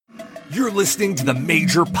You're listening to the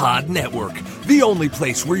Major Pod Network, the only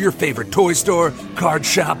place where your favorite toy store, card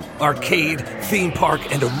shop, arcade, theme park,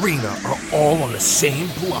 and arena are all on the same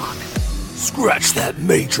block. Scratch that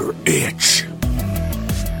major itch.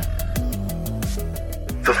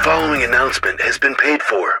 The following announcement has been paid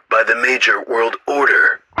for by the Major World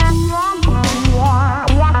Order.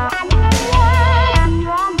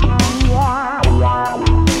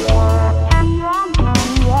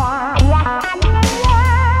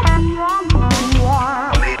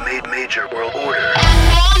 Major World Order.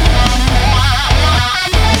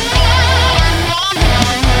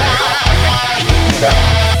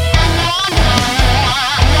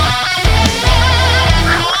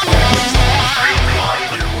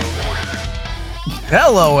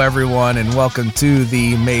 Hello, everyone, and welcome to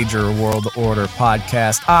the Major World Order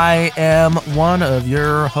podcast. I am one of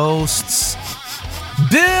your hosts,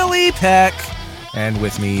 Billy Peck, and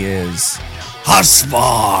with me is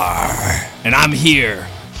Husvar, and I'm here.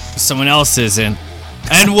 Someone else isn't,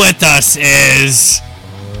 and with us is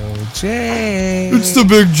Jake. It's the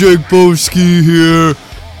big Jake Boski here.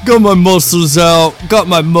 Got my muscles out, got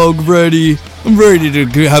my mug ready. I'm ready to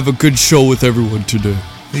have a good show with everyone today.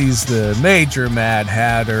 He's the Major Mad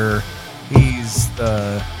Hatter. He's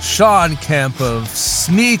the Sean Kemp of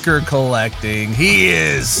sneaker collecting. He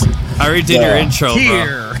is. I already did your intro,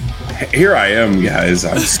 here. bro. Here I am, guys.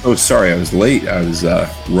 I'm so sorry I was late. I was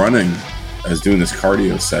running. I was doing this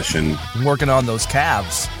cardio session. I'm working on those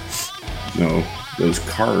calves. No, those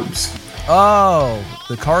carbs. Oh,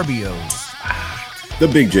 the carbios. The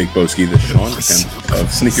big Jake Boski, the Sean Kemp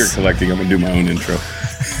of sneaker collecting. I'm going to do my own intro.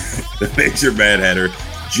 The Major Mad Hatter.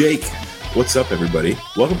 Jake, what's up, everybody?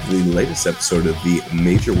 Welcome to the latest episode of the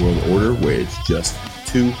Major World Order, where it's just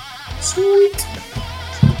too sweet.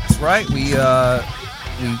 That's right. We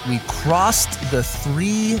crossed the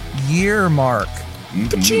 3-year mark.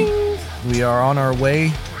 Mm-hmm. We are on our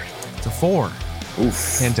way to 4.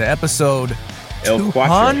 Oof. Into episode El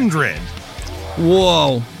 200. Whoa.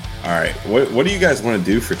 All right. What do you guys want to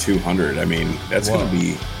do for 200? I mean, that's going to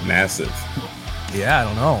be massive. Yeah, I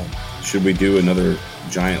don't know. Should we do another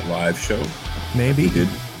giant live show? Maybe. We did.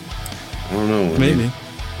 I don't know. Maybe.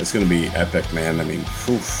 That's going to be epic, man. I mean,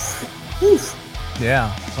 oof.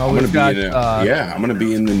 Yeah. Well, I'm we've got. I'm going to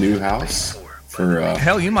be in the new house for.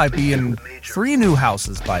 Hell, you might be in 3 new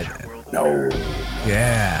houses by then. No.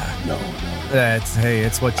 Yeah. No.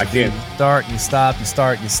 It's what you I can't. do. You start, you stop, you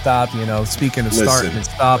start, you stop. You know, speaking of Listen, starting and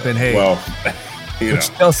stopping, hey, Well, you know.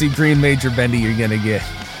 which Chelsea Green Major Bendy you're going to get?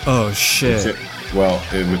 Oh, shit.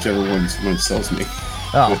 Whichever one sells me.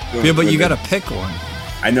 Oh. Yeah, but you gotta pick one.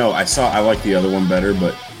 I know. I like the other one better,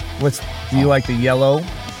 but Do you like the yellow?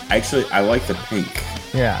 actually, I like the pink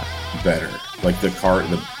Yeah. better. Like the card,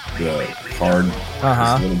 the card is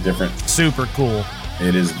a little different. Super cool.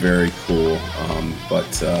 It is very cool,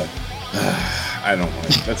 but I don't know.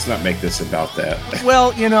 Let's not make this about that.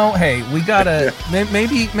 Well, you know, hey, we gotta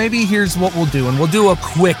maybe here's what we'll do, and we'll do a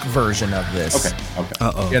quick version of this. Okay.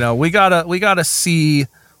 Uh-oh. You know, we gotta see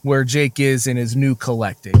where Jake is in his new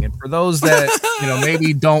collecting, and for those that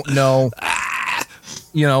maybe don't know,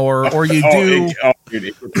 or you do,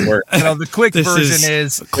 It could work. the quick This version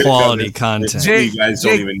is quality content. You guys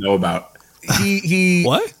don't even know about. he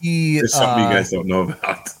What? There's something you guys don't know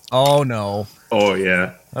about. Oh no. Oh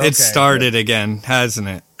yeah. Okay. It started again, hasn't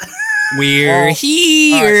it? We're Well,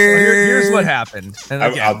 here. All right, well, here's what happened. And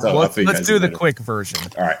again, I'll tell you let's guys do the later. quick version.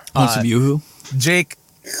 All right. Want some Yoo-hoo? Jake,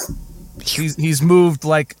 he's moved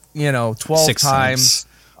 12 6 times.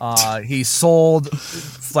 He sold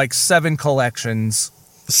like 7 collections.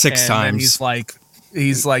 6 and times. then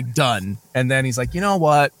he's like done. And then he's like, you know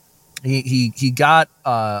what? He got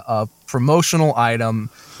a promotional item.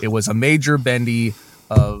 It was a Major Bendy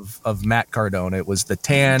of Matt Cardona. It was the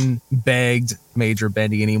tan bagged Major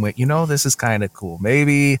Bendy, and he went, this is kind of cool.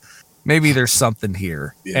 Maybe there's something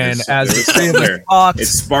here. Yeah, and there's as the something three of us there. talked, It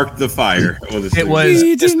sparked the fire. it was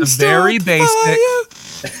We just didn't a very start the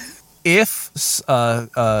basic. If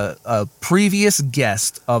a previous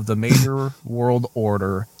guest of the Major World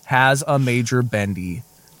Order has a Major Bendy,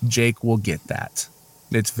 Jake will get that.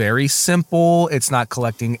 It's very simple. It's not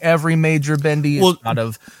collecting every Major Bendy. Well, it's not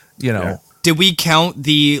of, Yeah. Did we count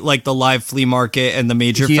the live flea market and the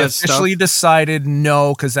Major he Fest stuff? officially decided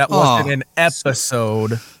no, because that wasn't an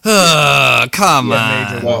episode. Come Yeah,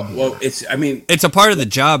 on. Major. Well, It's a part of the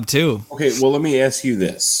job too. okay. Well, let me ask you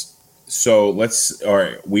this. So all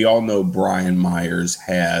right. We all know Brian Myers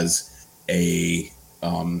has a,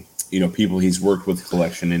 people he's worked with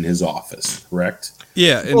collection in his office, correct?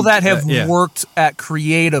 Yeah. People that have yeah. worked at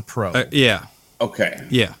Create-A-Pro. Yeah. Okay.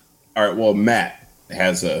 Yeah. All right. Well, Matt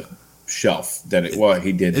has a shelf that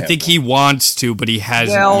he did. I think he wants to, but he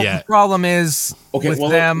hasn't Well, yet. the problem is with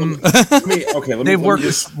them. They've worked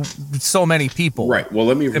with so many people. Right. Well,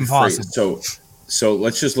 let me Impossible. rephrase. So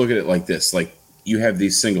let's just look at it like this. Like, you have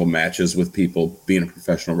these single matches with people being a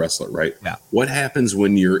professional wrestler, right? Yeah. What happens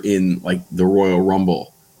when you're in like the Royal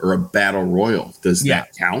Rumble or a Battle Royal? Does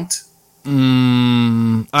that count?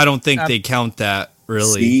 I don't think they count that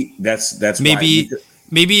really. See, that's maybe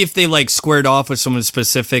if they like squared off with someone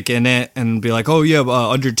specific in it and be like, oh yeah,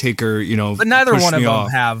 Undertaker, you know, But neither one of them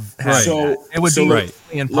off. have Right. So that. It would be right.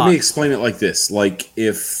 Let me explain it like this. Like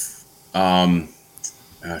if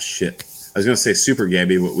shit. I was going to say Super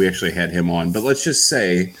Gabby, but we actually had him on. But let's just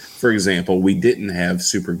say, for example, we didn't have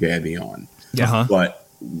Super Gabby on. Yeah. But,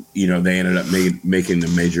 you know, they ended up making the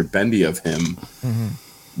major bendy of him. Mm-hmm.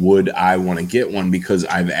 Would I want to get one? Because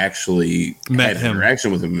I've actually had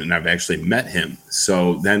interaction with him and I've actually met him.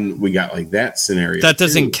 So then we got like that scenario. That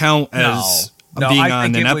doesn't count as being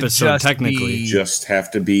on an episode, technically. Just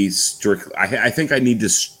have to be strict. I think I need to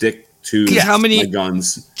stick to my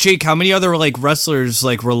guns. Jake, how many other like wrestlers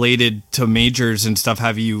like related to majors and stuff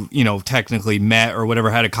have you know, technically met or whatever,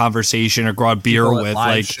 had a conversation or brought beer with?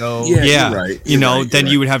 Like, show. Yeah, you're right. You know, then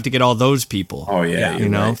you would have to get all those people. Oh yeah, you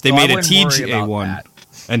know, if they made a TJ one,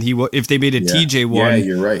 and if they made a TJ one, yeah,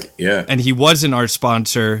 you're right. Yeah, and he wasn't our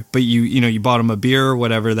sponsor, but you bought him a beer or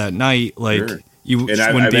whatever that night, like you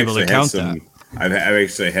wouldn't be able to count that. I've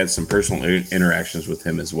actually had some personal interactions with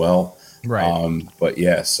him as well. Right. But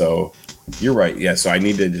yeah, so you're right. Yeah, so I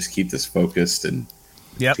need to just keep this focused and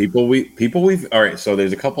people we've all right. So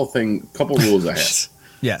there's a couple rules I have.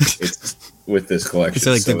 It's with this collection. It's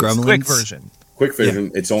like the Gremlins quick version.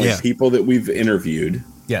 Yeah. It's only people that we've interviewed.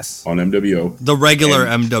 Yes. On MWO. The regular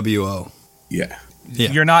MWO. Yeah.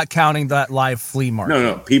 You're not counting that live flea market.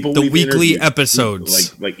 No, people. The weekly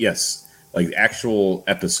episodes. Like actual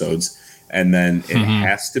episodes, and then it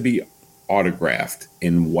has to be autographed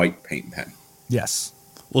in white paint pen. Yes.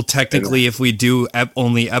 Well, technically, if we do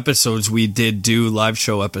only episodes, we did do live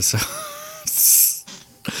show episodes.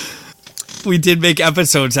 We did make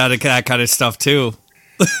episodes out of that kind of stuff too.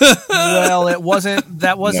 Well, that wasn't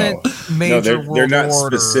major world they're not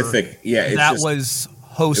order. Specific. Yeah, that was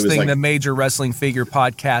hosting the Major Wrestling Figure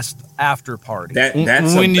Podcast after party.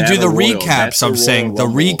 That's when you do the recaps. I'm saying the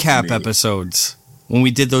recap episodes. When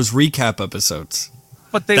we did those recap episodes.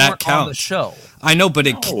 But they weren't on the show. I know, but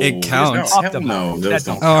it counts. No,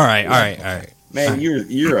 all right. Man,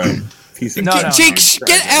 you're a piece of Jake,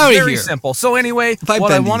 get out of here. Very simple. So anyway,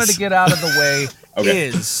 what I wanted to get out of the way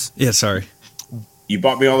is... Yeah, sorry. You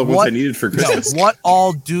bought me all the ones I needed for Christmas. What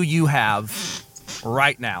all do you have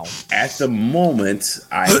right now? At the moment,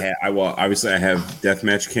 I have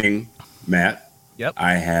Deathmatch King Matt. Yep.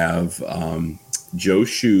 I have Joe's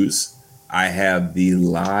shoes. I have the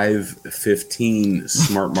Live 15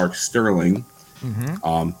 Smart Mark Sterling.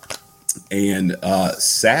 And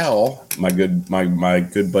Sal, my good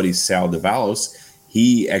buddy Sal DeValos,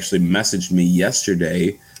 he actually messaged me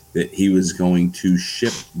yesterday that he was going to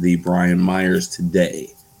ship the Brian Myers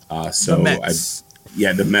today. So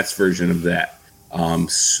the Mets version of that.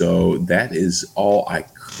 So that is all I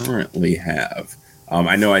currently have.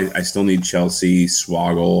 I know I still need Chelsea,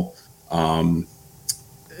 Swoggle.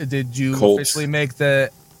 Did you Colts. officially make the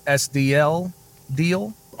SDL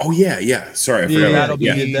deal? Oh yeah. Sorry, I forgot. That'll be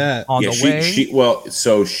on the way.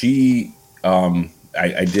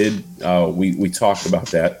 I did. We talked about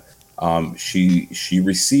that. She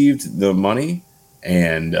received the money,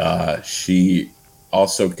 and she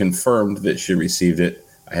also confirmed that she received it.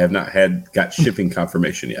 I have not got shipping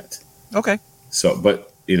confirmation yet. Okay. So, but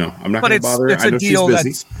I'm not going to bother her. I know she's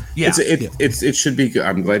busy. It should be good.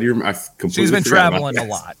 I'm glad she's been traveling a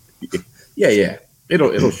lot. Yeah.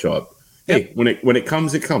 It'll show up. Yep. Hey, when it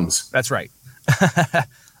comes, it comes. That's right.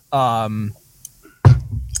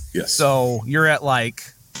 Yes. So you're at like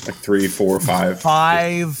 3, 4, 5.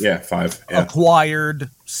 5. Yeah, 5. Yeah. Acquired,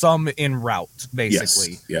 some en route,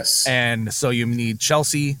 basically. Yes. And so you need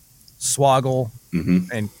Chelsea, Swoggle,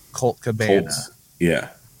 and Colt Cabana.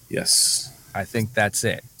 Yeah. Yes. I think that's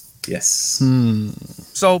it. Yes.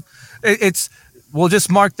 So we'll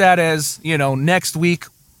just mark that as, next week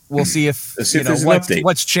we'll see if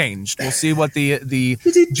what's changed. We'll see what the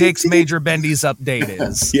Jake's Major Bendy's update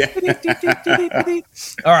is. Yeah.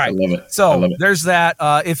 All right. I love it. So there's that.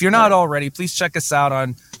 If you're not already, please check us out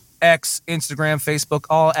on X, Instagram, Facebook,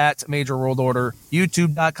 all at Major World Order,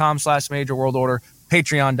 youtube.com/Major World Order,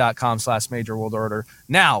 patreon.com/Major World Order.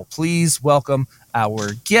 Now, please welcome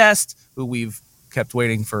our guest, who we've kept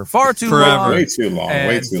waiting for far too long. Way too long.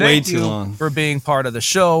 Thank you for being part of the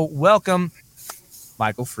show. Welcome,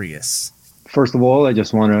 Michael Frias. first of all, I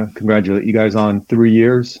just want to congratulate you guys on 3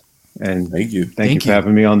 years, and Thank you. thank you for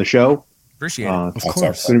having me on the show. Appreciate it. Of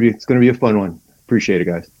course. It's gonna be a fun one. Appreciate it,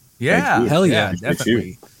 guys. Yeah, you. Hell yeah. Appreciate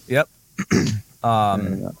definitely. Yep.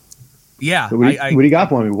 Yeah. So what do you got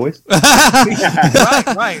for me, boys?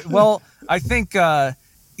 right. Well, I think I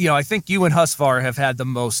think you and Husvar have had the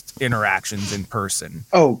most interactions in person.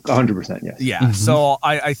 Oh, 100%, yes. Yeah. So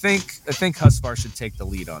I think Husvar should take the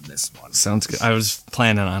lead on this one. Sounds good. I was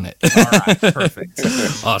planning on it. All right. Perfect.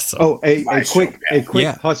 Awesome. Oh, a quick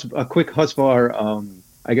Yeah. Husvar,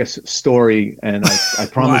 I guess, story, and I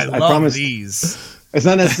promised. I promised these. It's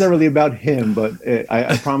not necessarily about him, but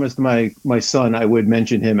I promised my son I would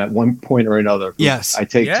mention him at one point or another. Yes. I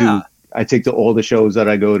take to all the shows that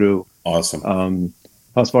I go to. Awesome.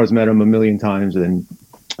 Husvar's met him a million times, and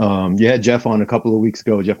you had Jeff on a couple of weeks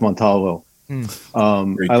ago, Jeff Montalvo.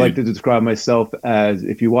 I like to describe myself as,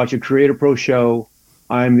 if you watch a Creator Pro show,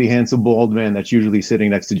 I'm the handsome bald man that's usually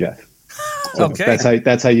sitting next to Jeff. So Okay.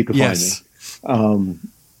 that's how you can Yes. find me.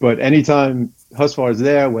 But anytime Husvar is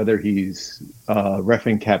there, whether he's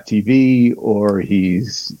reffing Cap TV or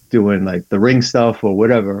he's doing like the ring stuff or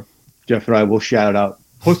whatever, Jeff and I will shout out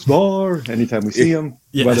Husvar anytime we see him.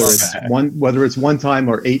 Yes. Whether it's one time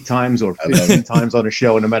or 8 times or 15 times on a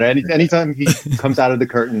show, no matter anytime he comes out of the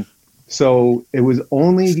curtain. So it was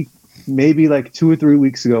only maybe like 2 or 3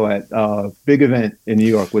 weeks ago at a big event in New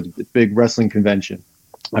York with a big wrestling convention.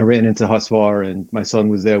 I ran into Husvar, and my son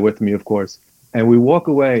was there with me, of course. And we walk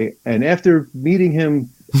away, and after meeting him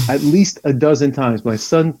at least a dozen times, my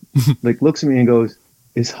son looks at me and goes,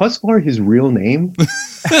 "Is Husvar his real name?"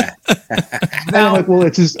 And I'm like, "Well,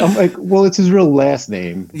 it's his real last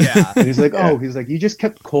name." Yeah. And he's like, "Oh," he's like, "You just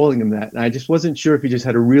kept calling him that," and I just wasn't sure if he just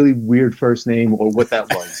had a really weird first name or what that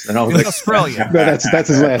was. And I was He's like, Australian. "No, that's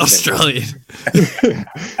his last Australian. name."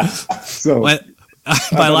 So What? I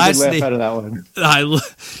My got a last good laugh name. out of that one.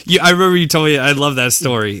 I remember you told me. I love that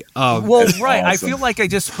story. Well, That's right. I awesome. feel like I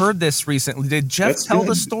just heard this recently. Did Jeff That's tell the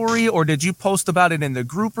good. story, or did you post about it in the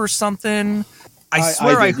group or something? I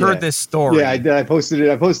swear I, did, heard yeah. this story. Yeah, I did. I posted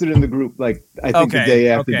it in the group, like I think the Okay, day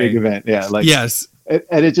after okay. big event. Yeah, like yes. and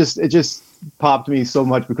it just popped me so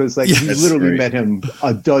much because like Yeah, we that's literally great. met him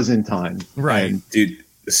a dozen times. Right. And, Dude,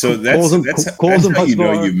 so Calls him- that's calls him how you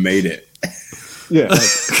know Husvar. you made it. yeah, like,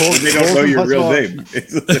 They don't know your real name.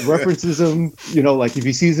 References him, like if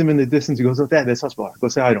he sees him in the distance, he goes, "Oh, Dad, that's Husvar. Go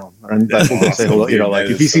say hi to him." And That's I go say hello. awesome, dude. Like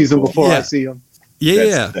That if he is so sees him cool. before Yeah. I see him.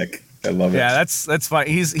 Yeah. That's sick. I love it. Yeah, that's fine.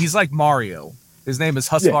 He's like Mario. His name is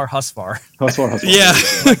Husvar Husvar. Husvar. Yeah.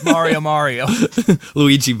 Like Mario.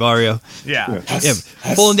 Luigi Mario. Yeah. Yeah.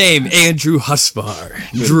 Full name Andrew Husvar.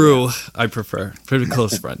 Drew, I prefer. Pretty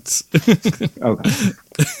close friends. Okay.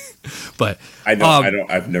 But I don't.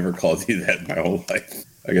 I've never called you that my whole life.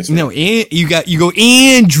 I guess no, you go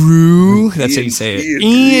Andrew. That's how you say it.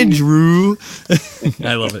 Andrew.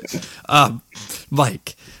 I love it.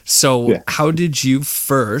 Mike. So, Yeah. how did you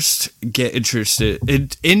first get interested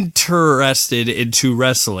into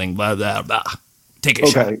wrestling? Blah blah blah. Take a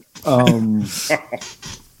shot. Okay.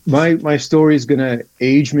 My story is gonna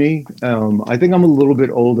age me. I think I'm a little bit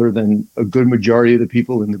older than a good majority of the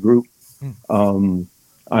people in the group. I'm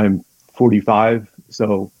 45,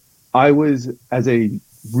 so I was, as a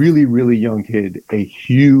really, really young kid, a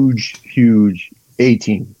huge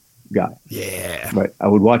A-Team guy. Yeah. Right. I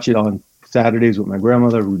would watch it on Saturdays with my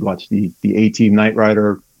grandmother. We'd watch the A-Team Knight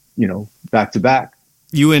Rider, back to back.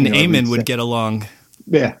 You and You know, Eamon it's- would get along.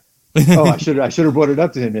 Yeah. Oh, I should have brought it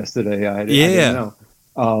up to him yesterday. I didn't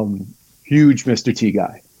know. Huge Mr. T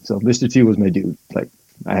guy. So Mr. T was my dude. Like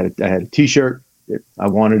I had a T-shirt. I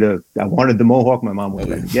wanted the Mohawk. My mom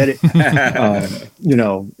wouldn't let me get it. Had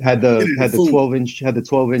the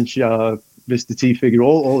 12-inch Mr. T figure.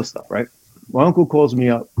 All the stuff. Right. My uncle calls me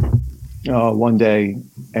up one day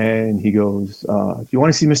and he goes, "Do you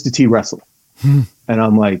want to see Mr. T wrestle?" And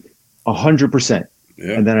I'm like, 100%.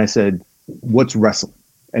 Yeah. And then I said, "What's wrestling?"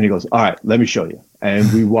 And he goes, "All right, let me show you."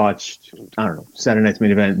 And we watched, I don't know, Saturday Night's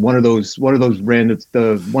Main Event, one of those random,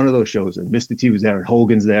 one of those shows, and Mr. T was there, and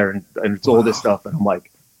Hogan's there, and it's all this stuff, and I'm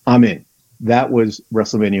like, I'm in. That was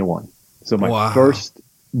WrestleMania 1. So my first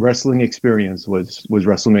wrestling experience was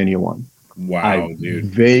WrestleMania 1. Wow,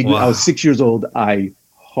 dude. I was 6 years old. I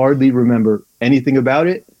hardly remember anything about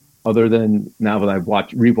it, other than now that I've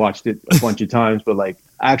rewatched it a bunch of times, but like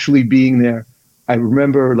actually being there, I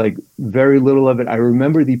remember like very little of it. I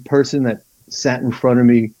remember the person that sat in front of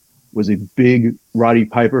me was a big Roddy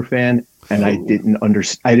Piper fan, and I didn't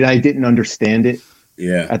understand it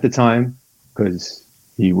Yeah. at the time because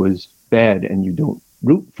he was bad, and you don't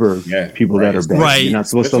root for people that are bad. Right. You're not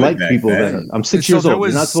supposed to like people that are. I'm 6 years old.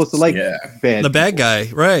 You're not supposed to like bad. The bad guy,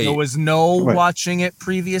 right? There was no watching it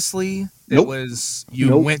previously. Nope. It was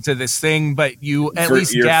you went to this thing, but you at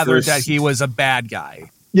least gathered that he was a bad guy.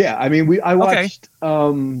 Yeah, I mean, I watched.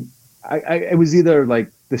 It was either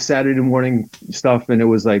like the Saturday morning stuff, and it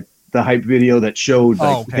was like the hype video that showed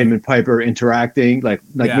like him and Piper interacting, like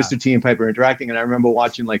Mr. T and Piper interacting. And I remember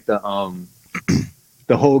watching like the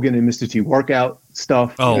Hogan and Mr. T workout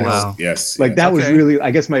stuff. Oh, you know? wow. Yes. Like that was really,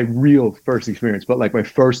 I guess, my real first experience. But like my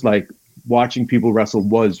first like watching people wrestle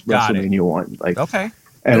was WrestleMania 1. Like,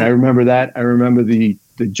 and I remember that. I remember the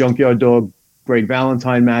Junkyard Dog Greg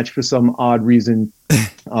Valentine match for some odd reason,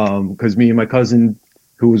 because me and my cousin,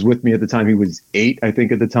 who was with me at the time, he was 8, I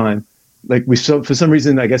think, at the time. Like we saw, for some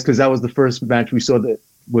reason, I guess because that was the first match we saw that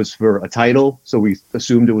was for a title, so we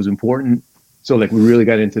assumed it was important. So like we really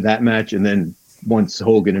got into that match, and then once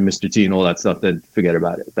Hogan and Mr. T and all that stuff, then forget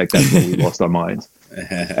about it. Like that's when we lost our minds.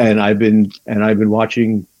 And I've been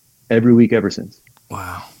watching every week ever since.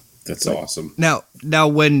 Wow, that's awesome. Now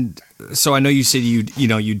so I know you said you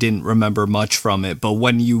didn't remember much from it, but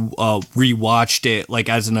when you rewatched it, like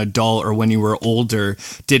as an adult or when you were older,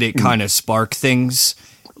 did it kind of spark things?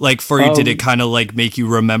 Like for you, did it kind of like make you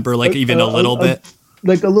remember, like even a little bit?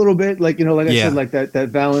 Like a little bit, like, you know, like I said, like that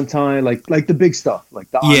Valentine, like the big stuff, like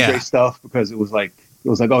the Andre stuff, because it was like,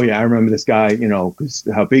 oh yeah, I remember this guy, you know, because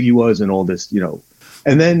how big he was and all this, you know,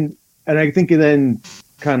 and I think then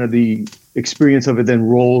kind of the experience of it then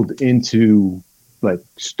rolled into like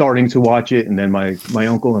starting to watch it, and then my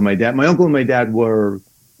uncle and my dad were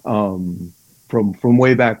from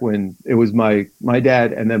way back when it was my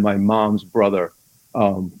dad and then my mom's brother.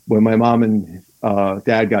 When my mom and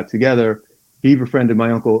dad got together, he befriended my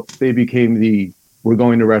uncle. They became we're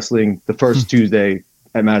going to wrestling the first Tuesday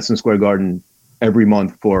at Madison Square Garden every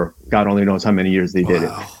month for God only knows how many years they did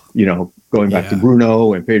it. You know, going back to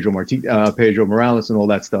Bruno and Pedro Morales and all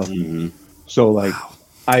that stuff. Mm-hmm. So like,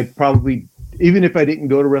 I probably, even if I didn't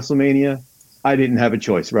go to WrestleMania, I didn't have a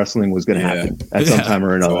choice. Wrestling was going to happen at some time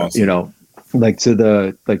or another. Awesome. You know, like to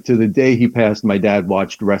the day he passed, my dad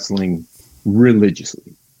watched wrestling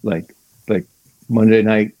religiously, like Monday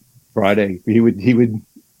night, Friday. He would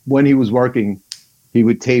when he was working, he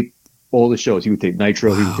would tape all the shows. He would tape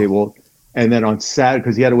Nitro. He would tape all, and then on Saturday,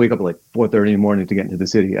 because he had to wake up at like 4:30 in the morning to get into the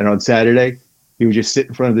city, and on Saturday he would just sit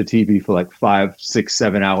in front of the TV for like 5, 6,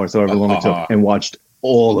 7 hours, however long it took, and watched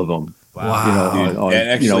all of them. Wow. You know, it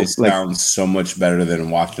actually sounds so much better than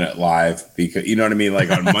watching it live, because you know what I mean. Like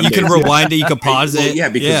on Monday, you can rewind it, you can pause it. Yeah,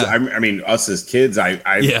 because I mean, us as kids,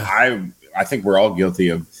 I think we're all guilty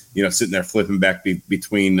of, you know, sitting there flipping back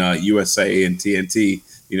between USA and TNT,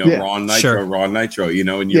 you know, Raw and Nitro, you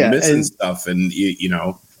know, and you're missing stuff, and you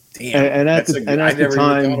know, damn. I never even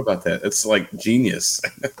thought about that. It's like genius.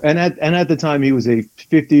 and at the time, he was a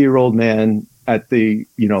 50-year-old man at the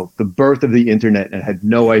birth of the internet and had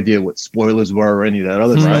no idea what spoilers were or any of that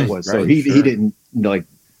other stuff was. So he didn't like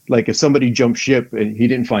if somebody jumped ship and he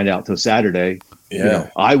didn't find out till Saturday. Yeah, you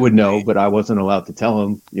know, I would know, but I wasn't allowed to tell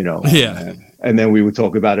him. You know. Yeah. And then we would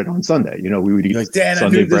talk about it on Sunday. You know, we would eat like, Dad,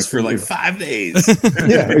 Sunday I knew this for like 5 days.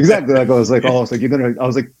 Yeah, exactly. Like I was like,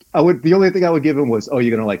 the only thing I would give him was, oh,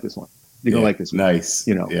 you're gonna like this one. You're gonna like this one. Nice.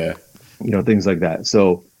 You know. Yeah. You know, things like that.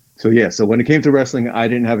 So when it came to wrestling, I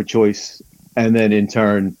didn't have a choice. And then in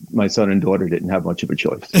turn, my son and daughter didn't have much of a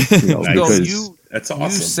choice. You know, because that's awesome.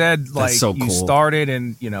 You said like you started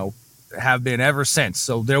and, you know, have been ever since.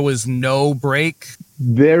 So there was no break.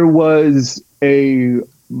 There was a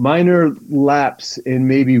minor lapse in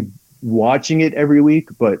maybe watching it every week,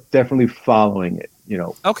 but definitely following it, you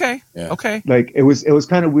know. Okay. Yeah. Okay. Like it was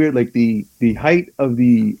kind of weird. Like the height of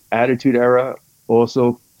the Attitude Era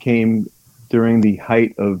also came during the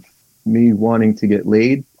height of me wanting to get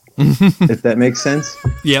laid. If that makes sense.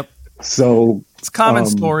 Yep. So it's a common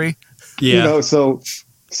story. Yeah. You know, so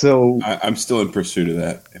I'm still in pursuit of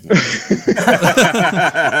that.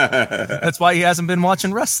 That's why he hasn't been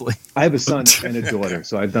watching wrestling. I have a son and a daughter,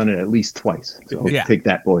 so I've done it at least twice. So take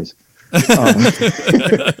that, boys.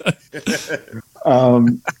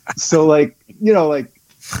 So like, you know, like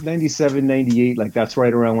 97, 98, like that's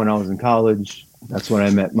right around when I was in college. That's when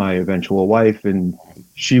I met my eventual wife, and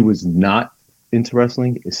she was not into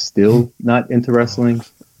wrestling, is still not into wrestling.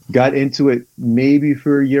 Got into it maybe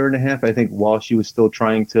for a year and a half, I think, while she was still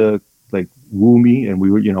trying to like woo me, and we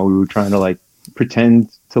were trying to like pretend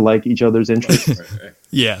to like each other's interests.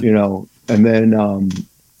 Yeah. You know, and then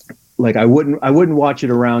like I wouldn't watch it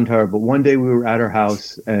around her, but one day we were at her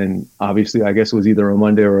house, and obviously I guess it was either a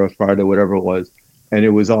Monday or a Friday, whatever it was, and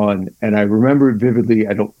it was on, and I remember it vividly.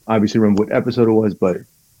 I don't obviously remember what episode it was, but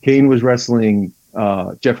Kane was wrestling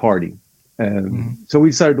Jeff Hardy. And so we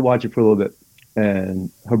decided to watch it for a little bit. And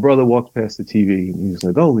her brother walked past the TV and he was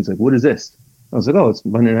like, what is this? I was like, oh, it's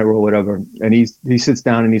Monday Night Raw, whatever. And he sits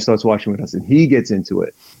down and he starts watching with us and he gets into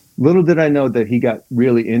it. Little did I know that he got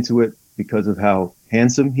really into it because of how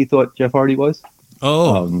handsome he thought Jeff Hardy was.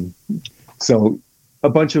 Oh. So a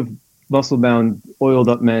bunch of muscle-bound,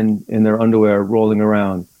 oiled-up men in their underwear rolling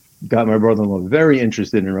around got my brother-in-law very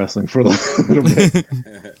interested in wrestling for a little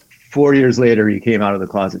bit. 4 years later, he came out of the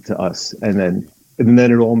closet to us, and then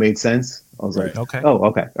it all made sense. I was like, okay, oh,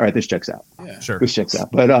 okay, all right, this checks out. Yeah. Sure, this checks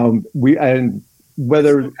out. But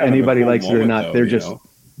whether anybody likes it or not, they're just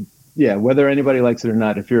whether anybody likes it or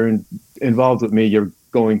not, if you're involved with me, you're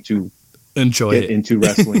going to enjoy get it. into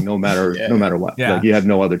wrestling no matter what. Yeah. Like you have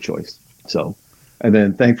no other choice. So, and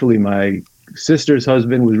then thankfully my sister's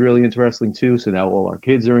husband was really into wrestling too. So now all our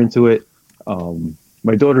kids are into it.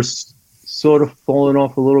 My daughter's sort of fallen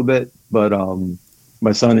off a little bit, but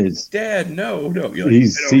my son is. Dad, no. You're like,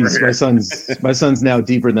 he's my son's now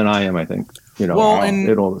deeper than I am. I think and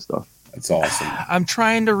all this stuff. That's awesome. I'm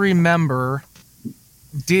trying to remember.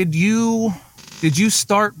 Did you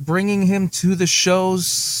start bringing him to the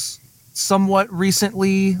shows somewhat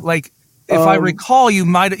recently? Like, if I recall,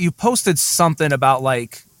 you posted something about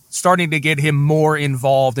like starting to get him more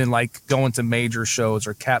involved in like going to major shows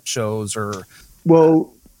or cap shows or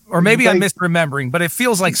maybe I'm misremembering, but it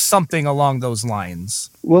feels like something along those lines.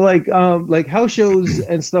 Well, like house shows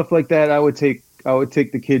and stuff like that, I would take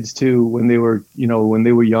the kids to when they were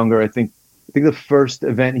younger. I think the first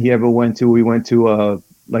event he ever went to, we went to a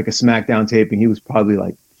SmackDown taping. He was probably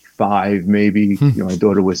like 5, maybe. My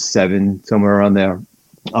daughter was 7, somewhere around there.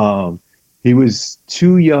 He was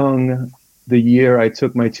too young the year I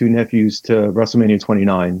took my 2 nephews to WrestleMania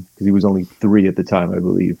 29 because he was only 3 at the time, I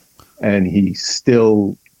believe. And he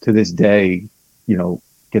still, to this day,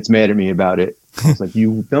 gets mad at me about it. I was like,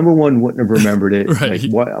 you, number one, wouldn't have remembered it. Right.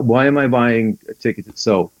 Like, why am I buying a ticket?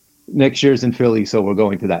 So next year's in Philly, so we're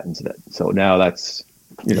going to that instead. So now that's,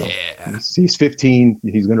 he's 15.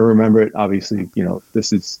 He's going to remember it. Obviously,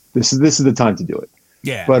 this is the time to do it.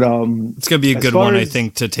 Yeah. But it's going to be a good one, I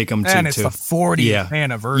think, to take him to. And it's the 40th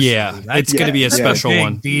anniversary. Yeah, it's going to be a special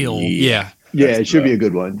one. Deal. Yeah. Yeah, it should be a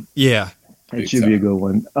good one. Yeah. It should be a good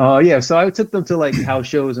one. So I took them to like house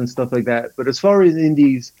shows and stuff like that. But as far as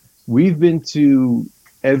indies, we've been to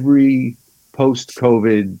every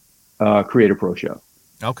post-COVID Creator Pro show.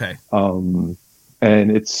 Okay. And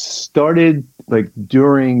it started like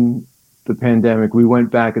during the pandemic. We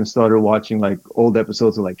went back and started watching like old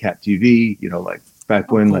episodes of like Cap TV, like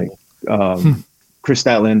back when like Chris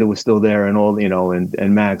Statlander was still there and all,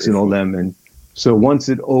 and Max and all them. And so once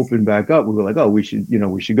it opened back up, we were like, oh, we should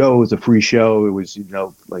go. It was a free show. It was,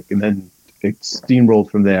 and then it steamrolled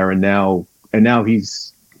from there. And now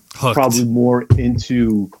he's hooked. Probably more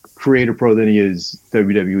into Creator Pro than he is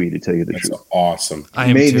WWE, to tell you the truth. That's awesome. I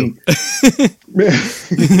am too.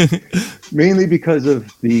 Mainly because of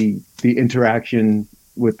the interaction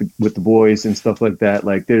with the boys and stuff like that.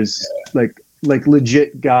 Like there's like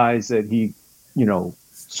legit guys that he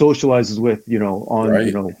socializes with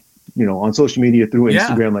on social media through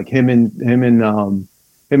Instagram, like him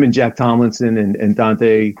and Jack Tomlinson and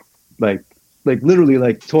Dante, like literally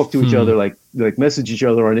like talk to each other, like message each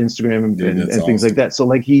other on Instagram and things awesome. Like that. So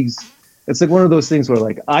like it's like one of those things where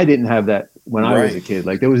like I didn't have that when I was a kid.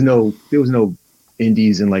 Like there was no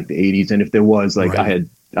indies in like the 80s, and if there was, like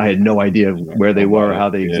I had no idea where they were or how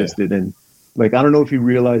they existed. And like I don't know if he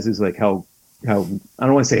realizes like how I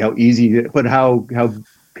don't want to say how easy, but how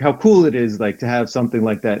cool it is like to have something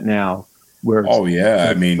like that now. Where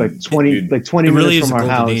I mean, like 20 really minutes from our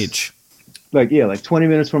house. Age. Like 20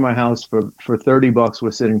 minutes from my house for $30,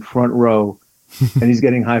 we're sitting front row, and he's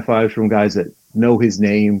getting high fives from guys that know his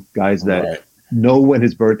name, guys that know when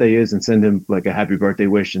his birthday is, and send him like a happy birthday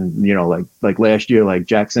wish. And like last year, like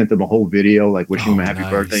Jack sent him a whole video like wishing him a happy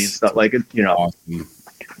birthday and stuff like it. Awesome.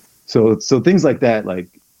 So things like that, like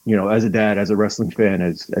as a dad, as a wrestling fan,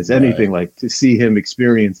 as anything, like to see him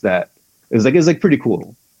experience that is like pretty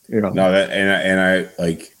cool. No, that and I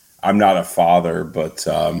like. I'm not a father, but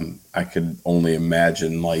I could only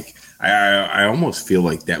imagine. Like, I almost feel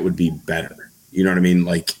like that would be better. You know what I mean?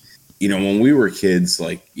 Like, when we were kids,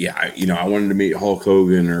 like, I wanted to meet Hulk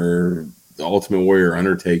Hogan or the Ultimate Warrior,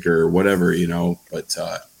 Undertaker, or whatever. But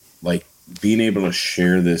like being able to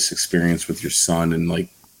share this experience with your son and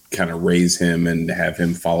like kind of raise him and have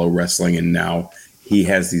him follow wrestling, and now he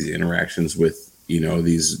has these interactions with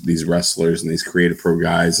these wrestlers and these Creative Pro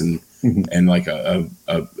guys and. Mm-hmm. And like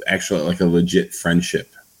actually like a legit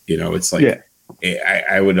friendship, it's like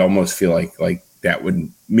I would almost feel like that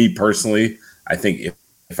would, me personally, I think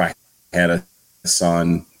if I had a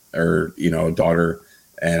son or, a daughter,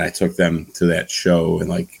 and I took them to that show, and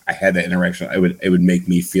like I had that interaction, it would make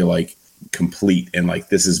me feel like complete, and like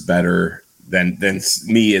this is better than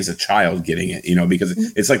me as a child getting it, because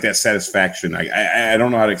it's like that satisfaction. I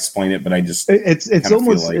don't know how to explain it, but I just it's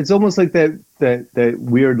almost like that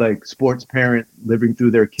weird like sports parent living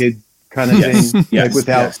through their kid kind of thing, like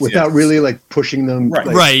without really like pushing them,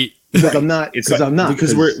 right. Because I'm not.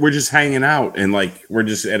 Because we're just hanging out, and like we're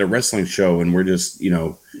just at a wrestling show, and we're just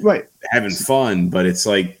having fun. But it's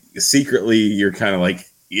like secretly you're kind of like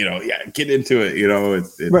get into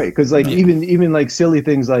it. Right, because like even like silly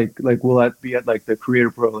things like will that be at like the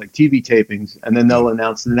Creator Pro like TV tapings, and then they'll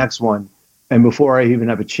announce the next one, and before I even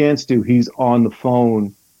have a chance to, he's on the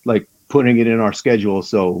phone like putting it in our schedule,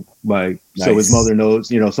 so so his mother knows,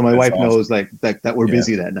 so my wife knows like that we're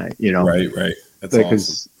busy that night, Right. That's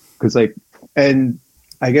awesome. Because like, and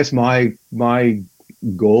I guess my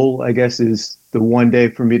goal, I guess, is the one day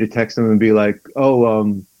for me to text him and be like,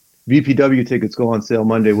 VPW tickets go on sale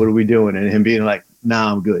Monday. What are we doing? And him being like,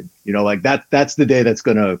 nah, I'm good. Like that's the day that's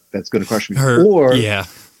gonna crush me.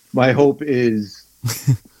 My hope is,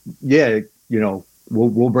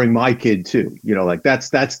 we'll bring my kid too. Like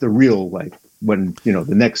that's the real, like when, the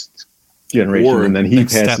next generation, and then he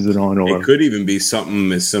passes it on. Or it could even be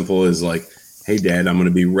something as simple as like, hey Dad, I'm going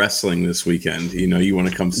to be wrestling this weekend. You want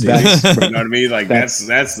to come see me? You know what I mean? Like that's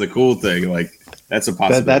the cool thing. Like that's a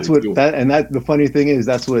possibility. That's what the funny thing is,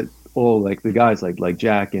 that's what all like the guys like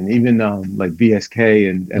Jack and even like VSK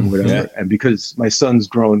and whatever. Yeah. And because my son's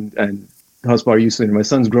grown, and Husbar used to, my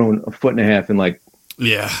son's grown 1.5 foot in like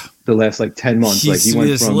the last like 10 months. Like he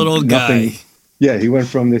went from little nothing. Guy. Yeah, he went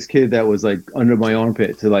from this kid that was like under my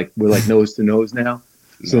armpit to like we're like nose to nose now.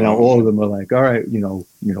 So now all of them are like, all right,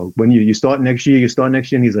 when you start next year,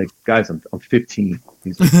 and he's like, guys, I'm 15.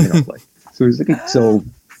 He's like, like, so he's like, so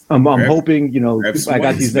I'm hoping, I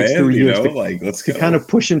got these next 3 years to kind of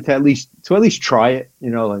push him to at least try it.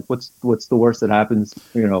 Like what's the worst that happens?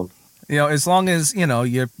 As long as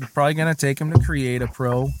you're probably gonna take him to Create a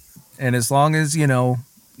Pro, and as long as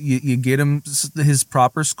you get him his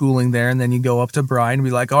proper schooling there, and then you go up to Brian and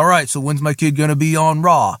be like, all right, so when's my kid gonna be on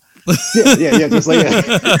Raw? yeah, just like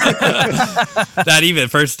not even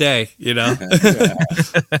first day,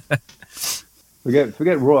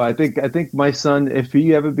 Forget Raw. I think my son, if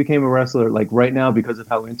he ever became a wrestler, like right now, because of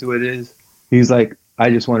how into it is, he's like,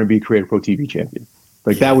 I just want to be Creator Pro TV champion.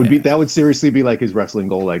 Like that would seriously be like his wrestling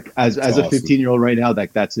goal. Like as awesome. A 15-year-old right now,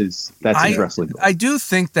 like that's his wrestling goal. I do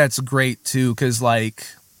think that's great too, because like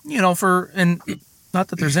and not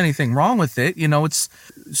that there's anything wrong with it. It's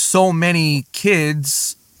so many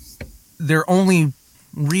kids. Their only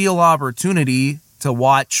real opportunity to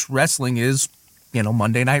watch wrestling is,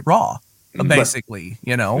 Monday Night Raw, basically.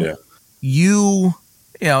 You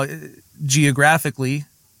geographically,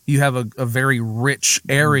 you have a very rich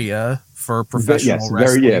area for professional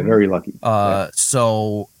wrestling. Very lucky.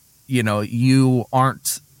 So, you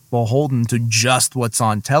aren't beholden to just what's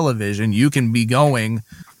on television. You can be going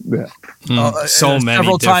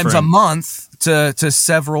several times a month to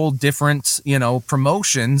several different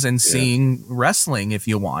promotions and seeing wrestling if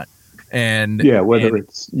you want. And whether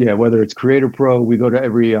it's Creator Pro, we go to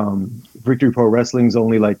every Victory Pro Wrestling's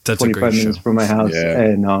only like 25 minutes from my house,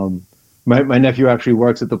 and my nephew actually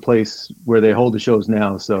works at the place where they hold the shows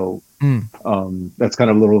now, so that's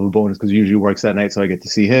kind of a little of a bonus because he usually works that night, so I get to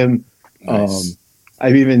see him. Nice.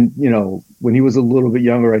 I've even when he was a little bit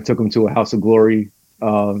younger, I took him to a House of Glory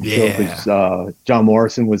show because John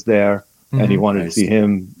Morrison was there. And he wanted to see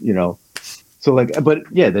him, So like, but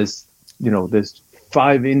there's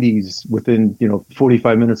 5 indies within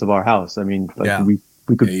 45 minutes of our house. I mean, like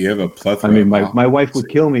we could. You have a plethora. I mean, my wife would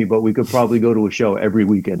kill me, but we could probably go to a show every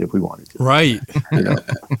weekend if we wanted to. Right.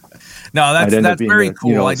 No, that's very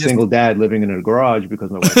cool. A single dad living in a garage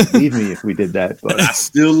because my wife would leave me if we did that. But I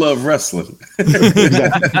still love wrestling.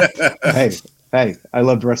 Hey, I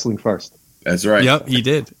loved wrestling first. That's right. Yep, he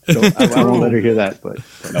did. So I won't let her hear that, but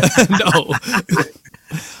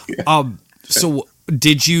no. So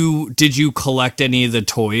did you collect any of the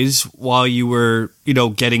toys while you were,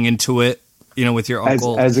 getting into it, with your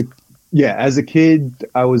uncle? As a kid,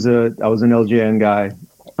 I was an LJN guy.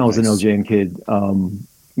 I was an LJN kid.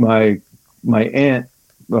 My aunt,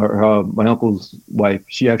 or my uncle's wife,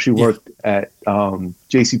 she actually worked at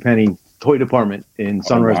JCPenney toy department in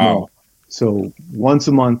Sunrise Mall. So once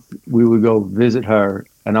a month we would go visit her,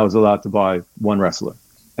 and I was allowed to buy one wrestler,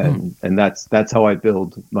 and that's how I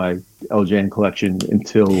build my LJN collection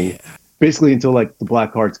until basically until like the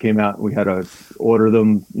black cards came out, we had to order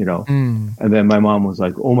them, you know. And then my mom was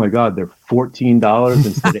like, "Oh my God, they're $14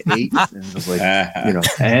 instead of $8." And it was like, you know,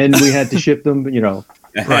 and we had to ship them, you know.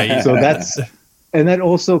 Right. So and that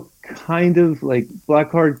also kind of like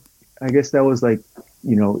black card, I guess that was like,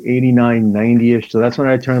 you know, 89, 90-ish. So that's when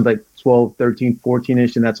I turned like 12, 13,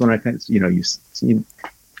 14-ish. And that's when I kind of, you know, you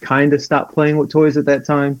kind of stopped playing with toys at that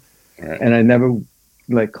time. Right. And I never,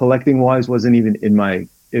 like, collecting wise wasn't even in my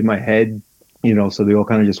head, you know, so they all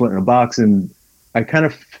kind of just went in a box. And I kind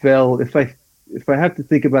of fell, if I have to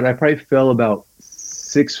think about it, I probably fell about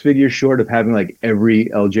 6 figures short of having like every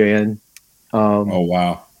LJN. Oh,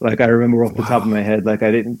 wow. Like I remember off the top of my head, like I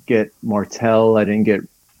didn't get Martel, I didn't get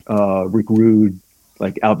Rick Rude,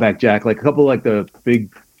 like Outback Jack, like a couple of like the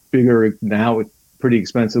bigger now pretty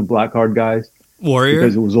expensive black card guys. Warrior?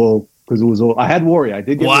 Because it was all I had Warrior. I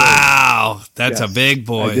did get Wow, Warrior. that's a big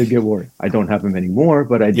boy. I did get Warrior. I don't have him anymore,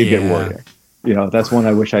 but I did get Warrior. You know, that's one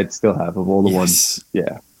I wish I'd still have of all the ones.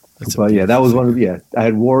 Yeah. But yeah, that was one of I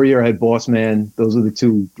had Warrior, I had Boss Man. Those are the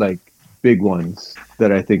two like big ones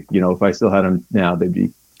that I think, you know, if I still had them now,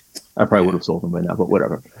 I probably would have sold them by now, but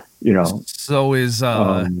whatever, you know. So is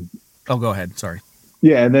oh, go ahead. Sorry.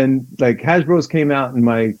 Yeah, and then like Hasbro's came out, and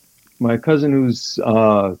my cousin who's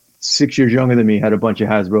 6 years younger than me had a bunch of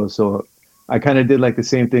Hasbros, so I kind of did like the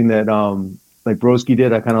same thing that like Broski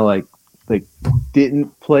did. I kind of like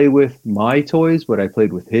didn't play with my toys, but I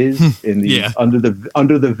played with his in the under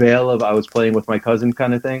the veil of I was playing with my cousin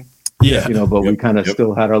kind of thing. Yeah, you know, but we kind of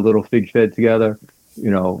still had our little fig fed together. You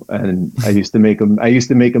know, and I used to make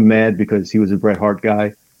him mad because he was a Bret Hart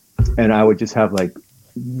guy, and I would just have like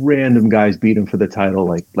random guys beat him for the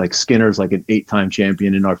title, like Skinner's like an 8-time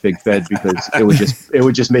champion in our Fig Fed, because it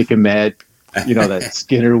would just make him mad, you know, that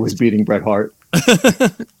Skinner was beating Bret Hart.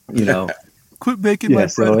 You know, quit making my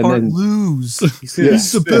Bret Hart lose. He's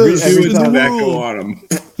the best. Every time tobacco on him.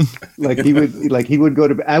 Like he would go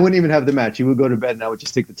to bed. I wouldn't even have the match. He would go to bed, and I would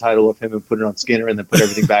just take the title of him and put it on Skinner, and then put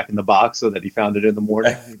everything back in the box so that he found it in the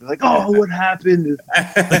morning. He'd be like, "Oh, what happened?" You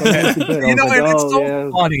know, and it's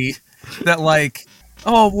so funny that like,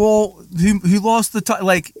 oh well, he lost the title.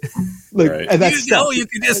 Like right. And that's you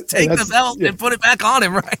can just take the belt and put it back on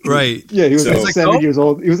him, right? Right. Yeah, he was like 7 years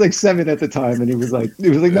old. He was like 7 at the time, and he was like,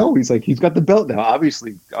 no, he's got the belt now.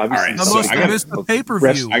 Obviously. All right, I missed the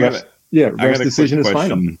pay-per-view. Ref's decision is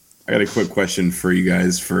final. I got a quick question for you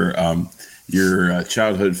guys for your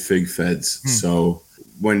childhood Fig Feds. So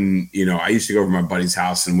when, you know, I used to go over to my buddy's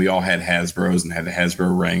house, and we all had Hasbros and had the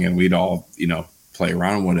Hasbro ring, and we'd all, you know, play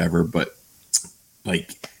around and whatever, but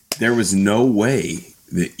like there was no way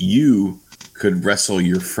that you could wrestle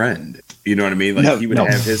your friend. You know what I mean? Like he would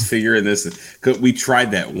have his figure in this. Cause we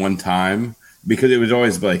tried that one time, because it was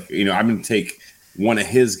always like, you know, I'm going to take one of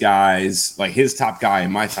his guys, like his top guy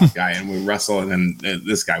and my top guy, and we wrestle, and then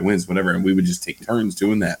this guy wins, whatever. And we would just take turns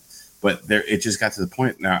doing that. But it just got to the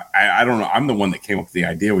point. Now, I don't know. I'm the one that came up with the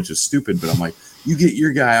idea, which is stupid, but I'm like, you get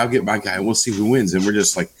your guy, I'll get my guy, and we'll see who wins. And we're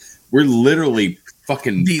just like, we're literally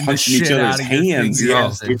fucking punching each other's hands.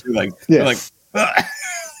 Yeah. We're like,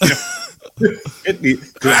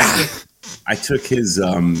 I took his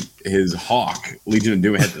Hawk, Legion of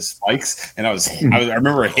Doom, had the spikes, and I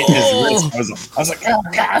remember hitting his wrist. I was like, oh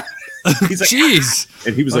god. He's like, jeez.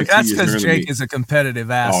 And he was like, that's because Jake is a competitive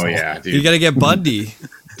asshole. Oh yeah, dude. You got to get Bundy.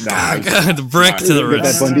 The brick to the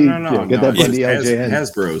wrist. Get that Bundy LJN.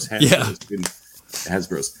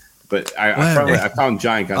 Hasbros. But I found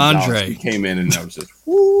Giant Gonzalez. Andre. He came in, and I was just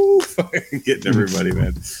getting everybody,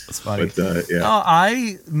 man. That's funny.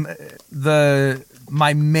 But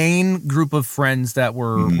my main group of friends that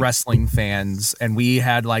were wrestling fans, and we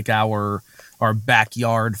had like our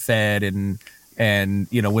backyard fed, and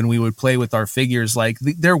you know, when we would play with our figures, like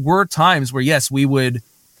there were times where yes, we would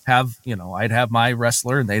have, you know, I'd have my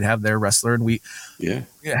wrestler and they'd have their wrestler, and we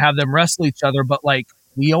have them wrestle each other, but like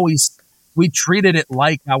we treated it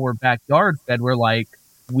like our backyard fed, where like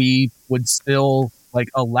we would still like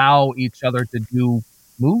allow each other to do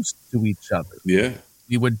moves to each other. Yeah.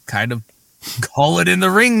 We would kind of call it in the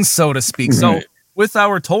ring, so to speak. So with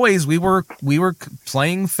our toys, we were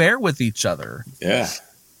playing fair with each other. Yeah.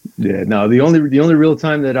 Yeah. No, the only real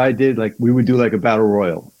time that I did, like, we would do like a battle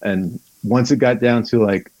royal, and once it got down to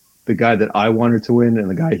like the guy that I wanted to win and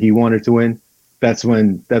the guy he wanted to win, that's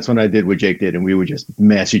when I did what Jake did, and we would just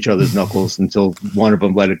mash each other's knuckles until one of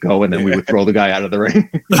them let it go, and then we would throw the guy out of the ring.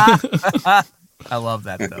 I love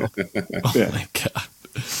that though. Oh my god.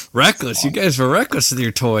 Reckless. You guys were reckless with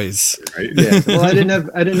your toys. Right? Yeah. Well, I didn't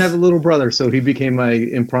have a little brother, so he became my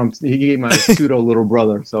he became my pseudo little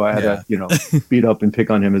brother. So I had to, beat up and pick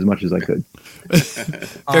on him as much as I could.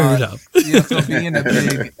 Fair enough. So being a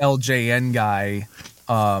big LJN guy,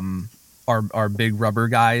 are big rubber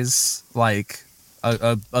guys like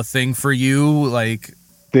a thing for you? Like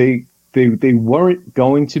They weren't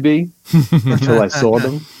going to be until I saw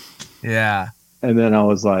them. Yeah. And then I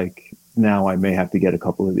was like, now I may have to get a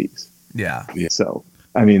couple of these. Yeah. So,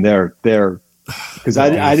 I mean, they're because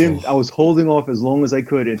I was holding off as long as I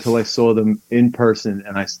could until I saw them in person.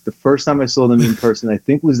 And the first time I saw them in person, I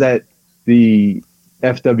think was at the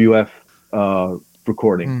FWF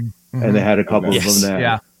recording, Mm-hmm. and they had a couple of them there.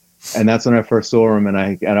 Yeah. And that's when I first saw them, and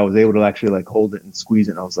I was able to actually like hold it and squeeze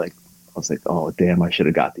it. And I was like, oh damn, I should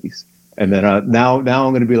have got these. And then now I'm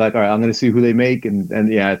going to be like, all right, I'm going to see who they make,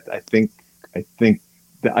 and yeah, I think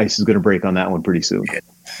the ice is going to break on that one pretty soon.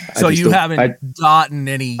 So you haven't gotten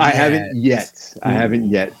any yet. I haven't yet. I haven't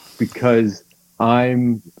yet because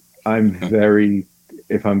I'm very,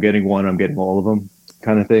 if I'm getting one, I'm getting all of them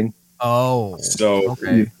kind of thing. Oh, so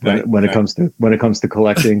okay. When it comes to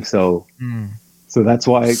collecting, so so that's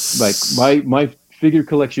why like my figure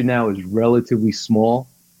collection now is relatively small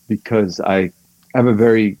because I have a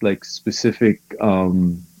very like specific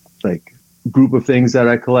like group of things that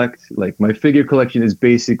I collect. Like my figure collection is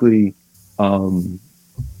basically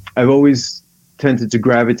I've always tended to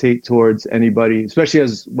gravitate towards anybody, especially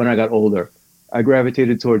as when I got older. I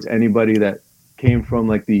gravitated towards anybody that came from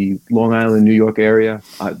like the Long Island, New York area,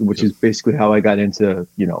 which is basically how I got into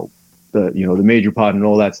the Major Pod and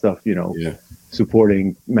all that stuff.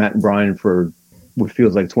 Supporting Matt and Brian for what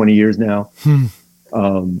feels like 20 years now.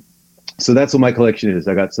 So that's what my collection is.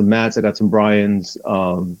 I got some Matts, I got some Brians,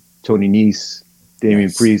 Tony Nese,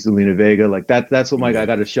 Damian Priest, Alina Vega. Like that's what I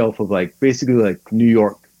got a shelf of like basically like New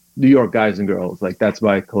York guys and girls. Like that's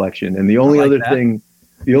my collection. And the only other thing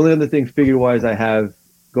figure wise I have,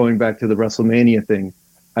 going back to the WrestleMania thing,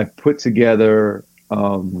 I put together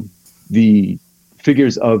the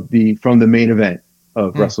figures from the main event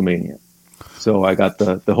of WrestleMania. So I got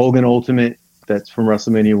the Hogan Ultimate that's from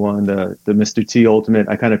WrestleMania 1, the Mr. T Ultimate.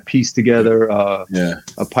 I kind of pieced together a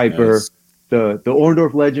Piper. Nice. The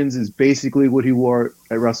Orndorff Legends is basically what he wore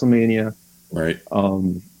at WrestleMania. Right.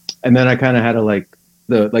 And then I kind of had to like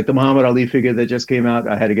the Muhammad Ali figure that just came out.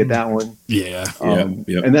 I had to get that one. Yeah. And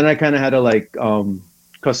then I kind of had to like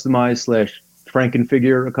customize /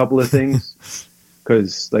 Frankenfigure a couple of things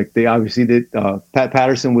because like they obviously did. Pat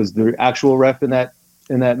Patterson was the actual ref in that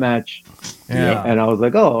match. Yeah. And I was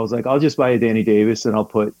like, I'll just buy a Danny Davis and I'll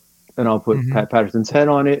put Pat Patterson's head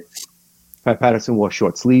on it. Pat Patterson wore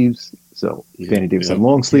short sleeves, so Danny Davis had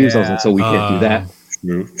long sleeves. I was like, so we can't do that.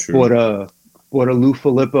 True. Bought a Lou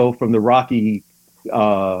Filippo from the Rocky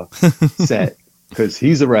set because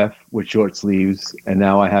he's a ref with short sleeves, and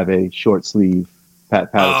now I have a short sleeve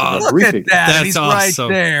Pat Patterson. Look at that! That's He's awesome.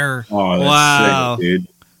 Right there. Oh, that's wow, sick, dude.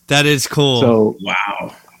 That is cool. So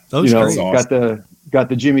wow, that was great. Awesome. got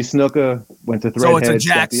the Jimmy Snuka. Went to Threadhead. So it's a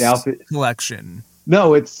Jack's the outfit collection.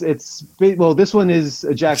 No, it's this one is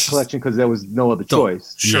a Jack's collection because there was no other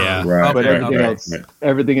choice. Sure, Yeah. Right, But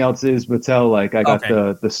everything else is Mattel. Like I got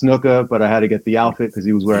the Snuka, but I had to get the outfit because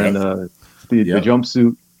he was wearing the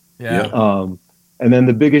jumpsuit. Yeah. And then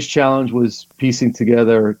the biggest challenge was piecing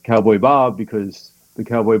together Cowboy Bob because the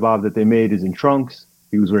Cowboy Bob that they made is in trunks.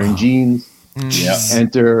 He was wearing jeans. Yeah.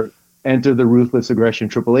 Enter the Ruthless Aggression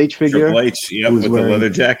Triple H figure. Triple H, with the leather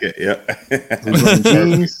jacket.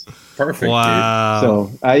 Jeans. Perfect. Wow.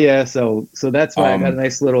 Dude. So that's why I got a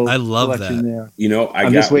nice little I love collection that. there.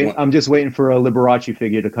 I'm just waiting for a Liberace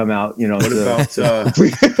figure to come out. What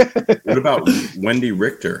about Wendy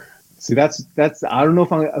Richter? See, that's I don't know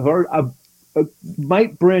if I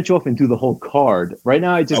might branch off and do the whole card. Right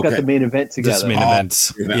now, I just got the main event together. Just main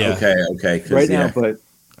events. Yeah. Okay. Right now, but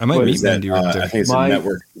I might meet Wendy Richter. I think it's a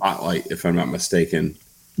network spotlight, if I'm not mistaken.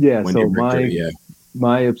 Yeah. Wendy So Richter,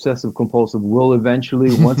 my obsessive compulsive will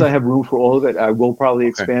eventually, once I have room for all of it, I will probably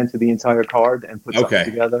expand to the entire card and put something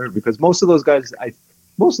together because most of those guys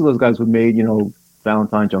were made,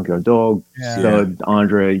 Valentine, Junkyard Dog, Stud,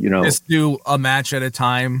 Andre, Just do a match at a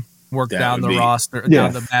time, work down the roster,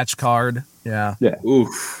 down the match card. Yeah. Yeah.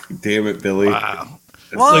 Oof. Damn it, Billy. Wow.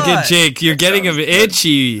 Look at Jake. You're getting him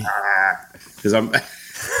itchy. Because I'm.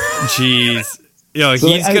 Jeez. Yo, So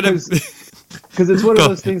he's going to. Because it's one of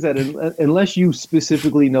those things that unless you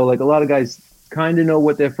specifically know, like a lot of guys kind of know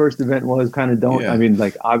what their first event was, kind of don't. Yeah. I mean,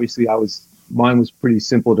 like obviously mine was pretty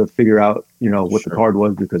simple to figure out, what the card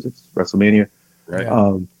was because it's WrestleMania. Right.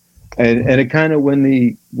 And it kind of when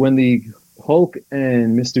the Hulk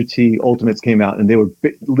and Mr. T Ultimates came out, and they were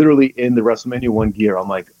literally in the WrestleMania 1 gear. I'm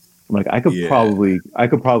like, I could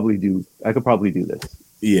probably do this.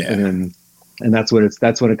 Yeah. And that's when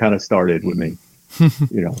it kind of started with me.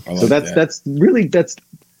 You know. So like that's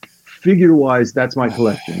figure wise, that's my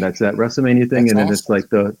collection. That's that WrestleMania thing, That's and then awesome. it's like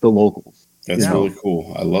the locals. That's really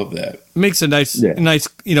cool. I love that. Makes a nice,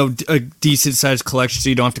 a decent sized collection, so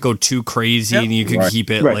you don't have to go too crazy, and you can keep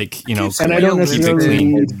it like, And I don't necessarily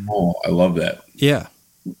need. I love that. Yeah.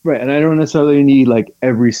 Right, and I don't necessarily need like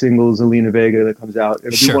every single Zelina Vega that comes out.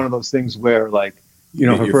 It'll be one of those things where like,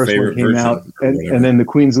 her first one came out, and then the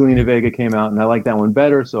Queen Zelina Vega came out, and I like that one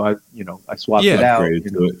better, so I swapped it out. Upgrade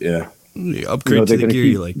to the gear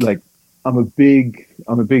you like. Like, I'm a big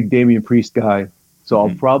Damian Priest guy, so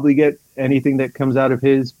I'll probably get anything that comes out of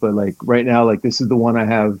his. But like right now, like this is the one I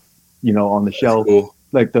have, on the shelf. Cool.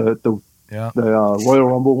 Like the Royal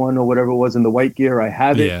Rumble one or whatever it was in the white gear. I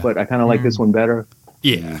have it, but I kind of like this one better.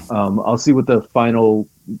 Yeah. I'll see what the final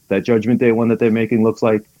that Judgment Day one that they're making looks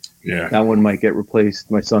like. Yeah. That one might get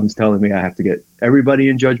replaced. My son's telling me I have to get everybody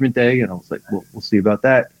in Judgment Day, and I was like, we'll see about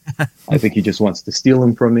that. I think he just wants to steal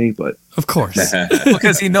them from me, but of course,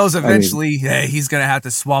 because he knows eventually, he's gonna have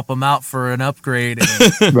to swap them out for an upgrade.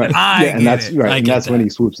 And, right, and that's when he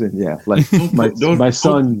swoops in. Yeah, like my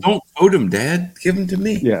son. Don't code him, Dad. Give him to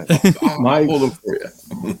me. Yeah, I'll hold him for you.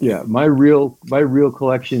 Yeah, my real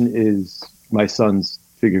collection is my son's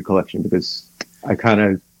figure collection, because I kind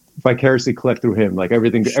of vicariously collect through him. Like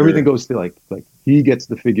everything goes to like he gets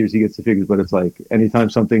the figures, but it's like anytime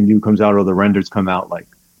something new comes out or the renders come out, like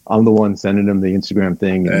I'm the one sending him the Instagram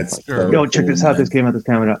thing. That's like, yo, check this out. This came out.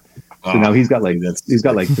 So now he's got like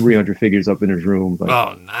 300 figures up in his room. Like,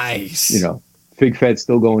 oh, nice. Fig Fed's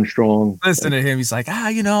still going strong. Listen to him. He's like,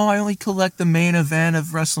 I only collect the main event of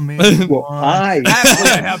WrestleMania. Well, I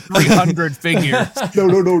have 300 figures. No.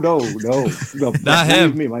 Not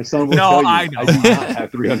him. Me. My son will tell you. I do not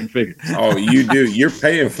have 300 figures. Oh, you do. You're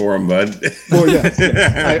paying for them, bud. Well, yes.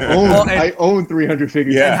 I own 300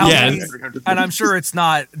 figures. Yeah. And I'm sure it's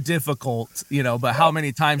not difficult, but how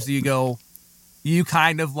many times do you go, you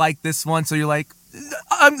kind of like this one, so you're like,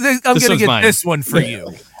 I'm going to get mine. This one for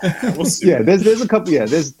you. There's a couple. Yeah,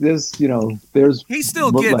 there's he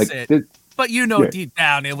still gets it, but deep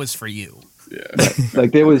down it was for you. Yeah,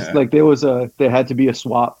 there had to be a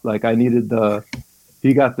swap. Like I needed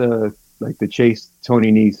he got the Chase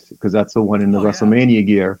Tony Nese, because that's the one in the WrestleMania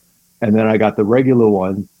gear, and then I got the regular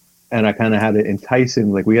one, and I kind of had to entice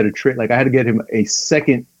him. Like we had I had to get him a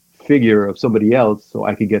second figure of somebody else so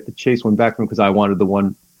I could get the Chase one back from him, because I wanted the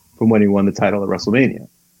one from when he won the title at WrestleMania,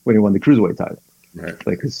 when he won the Cruiserweight title. Right.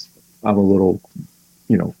 Like, because I'm a little,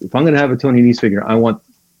 if I'm going to have a Tony Nese figure, I want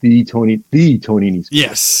the Tony Nese figure.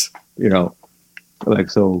 Yes.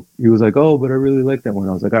 So he was like, oh, but I really like that one.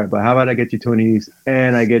 I was like, all right, but how about I get you Tony Nese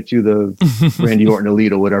and I get you the Randy Orton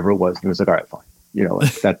Elite or whatever it was. And he was like, all right, fine.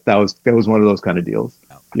 That was one of those kind of deals,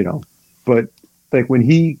 but like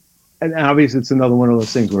and obviously it's another one of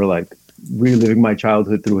those things where like reliving my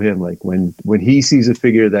childhood through him. Like when he sees a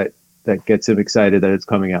figure that gets him excited that it's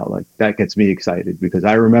coming out, like that gets me excited, because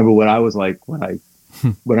I remember what I was like when I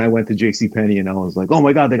went to JCPenney and I was like, oh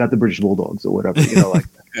my God, they got the British Bulldogs or whatever,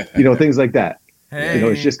 things like that. Hey,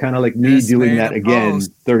 it's just kind of like me doing that again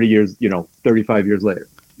 35 years later.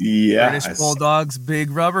 Yeah. British Bulldogs, big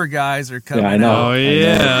rubber guys are coming. Yeah, I know. Oh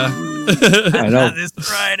yeah. I know. This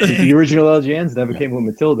Friday. The original LGNs never came with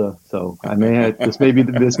Matilda, so I may have, this may be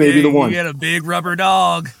the one. You get a big rubber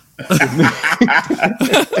dog.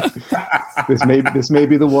 This may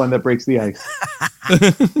be the one that breaks the ice.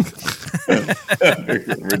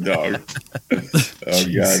 Rubber dog. Oh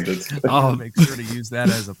God, that's. I'll make sure to use that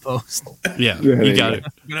as a post. Yeah, you got it.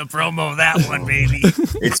 I'm gonna promo that one, baby.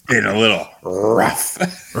 It's been a little rough.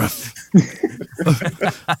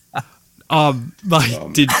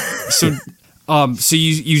 So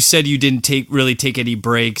you said you didn't really take any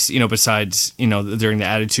breaks, besides, during the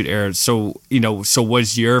Attitude Era. So, so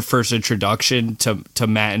was your first introduction to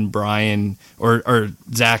Matt and Brian or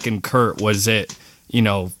Zach and Kurt, was it,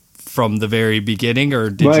 from the very beginning, or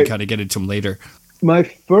did you kind of get into them later?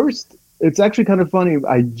 It's actually kind of funny.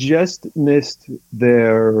 I just missed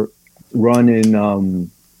their run in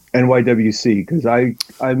NYWC, because I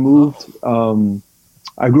moved,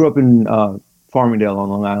 I grew up in Farmingdale on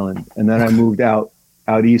Long Island, and then I moved out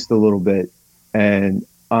east a little bit, and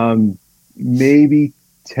maybe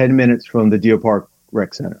 10 minutes from the Deer Park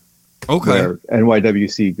Rec Center. Okay. Where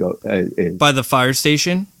NYWC is. By the fire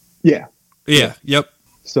station? Yeah. Yep.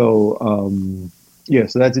 So,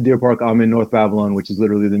 so that's a Deer Park. I'm in North Babylon, which is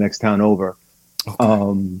literally the next town over.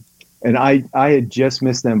 Okay. and I had just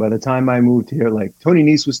missed them by the time I moved here. Like Tony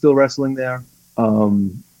Nese was still wrestling there,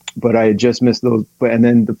 but I had just missed those. But and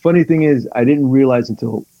then the funny thing is, I didn't realize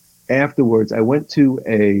until afterwards. I went to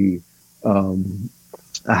a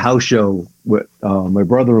house show with my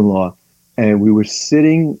brother-in-law, and we were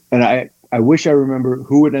sitting. And I wish I remember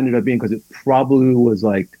who it ended up being, because it probably was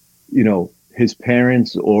like, you know, his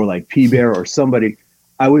parents or like P-Bear or somebody.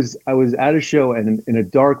 I was at a show, and in a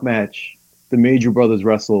dark match, the Major Brothers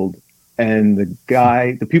wrestled, and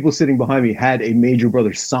the people sitting behind me had a Major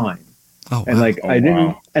Brothers sign. Oh, and like I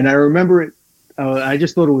didn't, and I remember it. I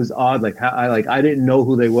just thought it was odd, like how I didn't know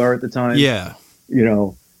who they were at the time. Yeah, you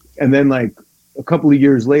know, and then like a couple of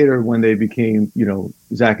years later, when they became, you know,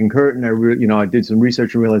 Zach and Kurt, and I did some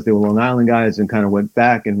research and realized they were Long Island guys, and kind of went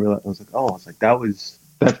back and realized, I was like,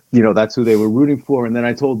 that's who they were rooting for. And then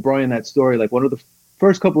I told Brian that story, like one of the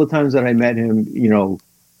first couple of times that I met him, you know,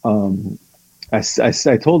 I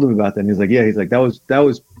told him about that, and he's like, yeah, he's like, that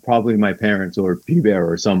was probably my parents or P-Bear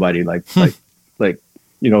or somebody like,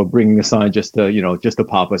 you know, bringing a sign just to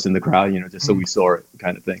pop us in the crowd, you know, just so we saw it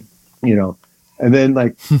kind of thing, you know. And then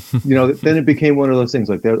like, you know, then it became one of those things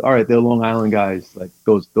like, they're Long Island guys. Like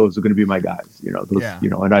those are going to be my guys, you know, you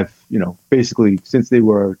know, and I've, you know, basically since they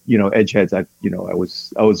were, you know, edgeheads, I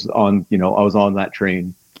was on that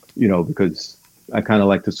train, you know, because I kind of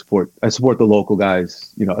like to support the local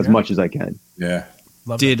guys, you know, as much as I can. Yeah.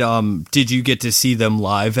 Did you get to see them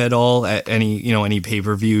live at all at any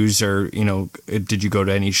pay-per-views, or, you know, did you go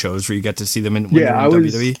to any shows where you got to see them in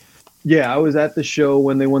WWE? Yeah, I was at the show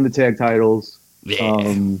when they won the tag titles. Yeah.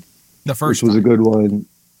 The first which was a good one.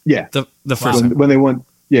 Yeah. The first when they won.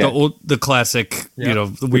 Yeah. The classic, you know,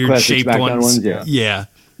 the weird shaped ones. Yeah.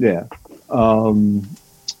 And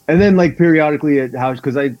then like periodically at house,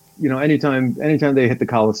 because I, you know, anytime they hit the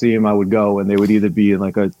Coliseum, I would go, and they would either be in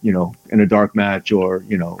like a, you know, in a dark match or,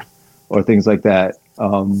 you know, or things like that.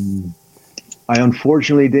 I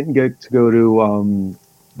unfortunately didn't get to go to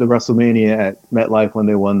the WrestleMania at MetLife when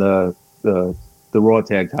they won the Raw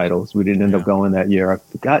tag titles. We didn't end up going that year. I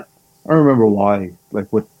don't remember why. Like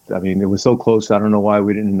it was so close. I don't know why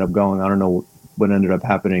we didn't end up going. I don't know what ended up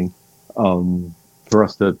happening for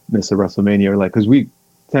us to miss a WrestleMania. Like, because we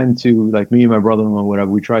tend to, like, me and my brother-in-law, whatever,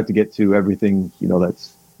 we tried to get to everything, you know,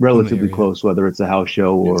 that's relatively close, whether it's a house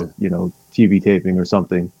show or, you know, TV taping or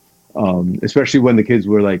something. Especially when the kids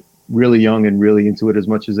were like really young and really into it as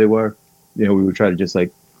much as they were. You know, we would try to just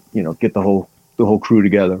like, you know, get the whole crew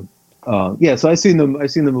together. So I seen them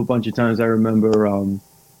a bunch of times. I remember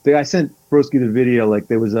I sent Broski the video. Like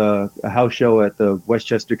there was a house show at the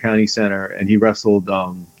Westchester County Center, and he wrestled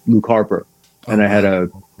Luke Harper, and I had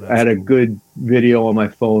a good video on my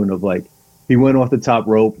phone of like he went off the top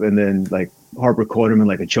rope, and then like Harper caught him in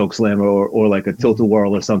like a choke slam or like a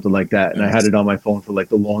tilt-a-whirl or something like that, and I had it on my phone for like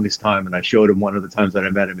the longest time, and I showed him one of the times that I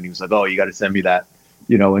met him, and he was like, "Oh, you got to send me that,"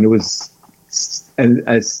 you know, and it was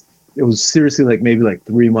seriously like maybe like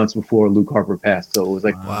 3 months before Luke Harper passed. So it was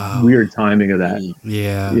like weird timing of that.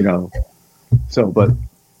 Yeah. You know, so, but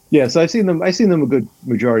yeah, so I've seen them a good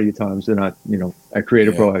majority of times. They're not, you know, at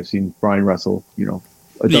Creative Pro, I've seen Brian wrestle, you know,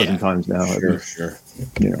 a dozen times now. Sure.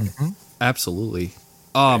 You know, absolutely.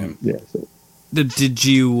 So. Did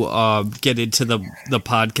you get into the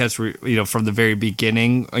podcast, you know, from the very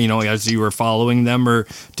beginning, you know, as you were following them, or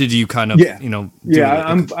did you kind of, you know?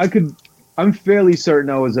 I'm fairly certain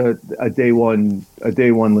I was a day one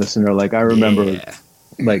listener. Like I remember,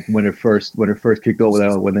 like when it first kicked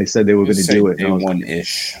over, when they said they were going to do it. Day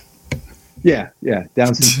one-ish. Yeah,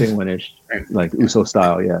 down since day one-ish, like Uso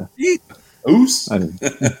style. Yeah. Us?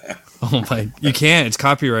 Oh my! You can't. It's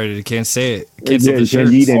copyrighted. You can't say it. You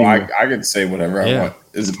can't eat anymore. I can say whatever I want.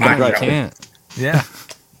 Is my right. Can't. Yeah.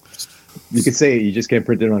 You can say it. You just can't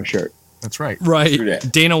print it on a shirt. That's right. Right.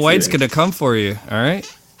 Dana White's gonna come for you. All right.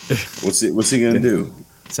 What's he gonna do?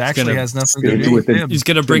 It actually has nothing to do with him. He's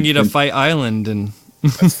gonna bring you to Fight Island, and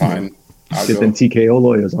that's fine. I'll get them TKO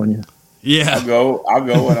lawyers on you. Yeah. I'll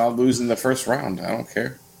go and I'll lose in the first round. I don't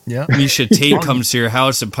care. Yeah. Misha Tate comes to your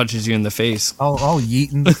house and punches you in the face. I'll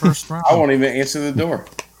yeet in the first round. I won't even answer the door.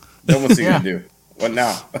 Then what's he gonna do? What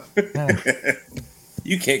now?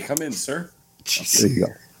 You can't come in, sir. There you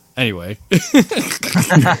go. Anyway.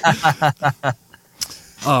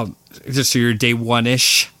 Just so you're day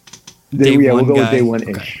one-ish. We'll go with day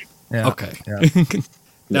one-ish. Okay. Yeah.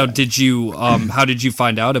 Now, did you? How did you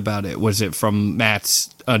find out about it? Was it from Matt's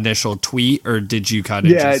initial tweet, or did you kind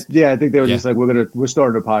of? I think they were just like, we're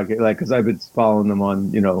starting a podcast, like, because I've been following them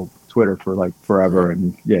on, you know, Twitter for like forever,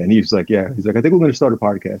 and and he's like, I think we're going to start a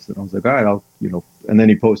podcast, and I was like, all right, I'll, you know, and then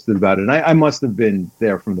he posted about it, and I must have been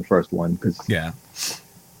there from the first one, because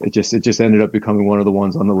it just ended up becoming one of the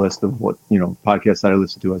ones on the list of what, podcasts that I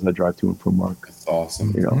listen to as I drive to and from work. That's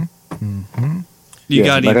awesome. You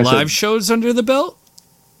got any like I live said, shows under the belt?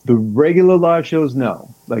 The regular live shows,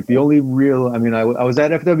 no. Like the only real, I mean, I was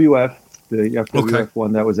at FWF, the FWF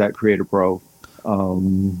one that was at Creator Pro.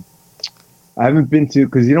 I haven't been to,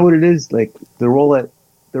 because you know what it is, like they're all at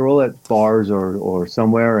bars or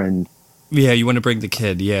somewhere, and Yeah, you want to bring the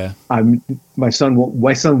kid. Yeah, my son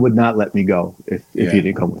would not let me go if he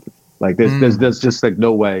didn't come with me. Like there's just like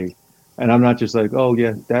no way. And I'm not just like, oh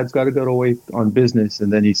yeah, Dad's got to go away on business,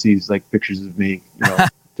 and then he sees like pictures of me,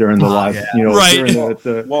 during the live, Right.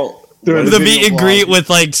 during the meet and greet with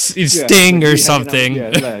like Sting or something.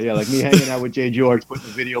 Like me hanging out with Jay George, putting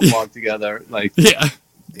the video blog together, like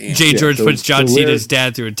Jay George puts John Cena's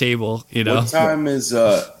dad through a table. What time is?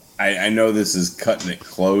 I know this is cutting it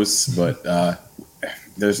close, but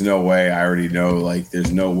there's no way. I already know. Like,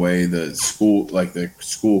 there's no way the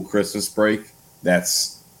school Christmas break.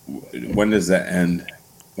 When does that end?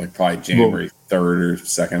 Like probably January 3rd or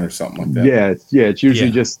 2nd or something like that. Yeah. It's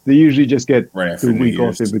usually they usually just get right after the New week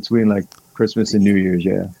Year's. off in between like Christmas and New Year's.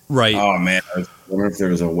 Yeah. Right. Oh man, I was wondering if there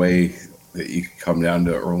was a way that you could come down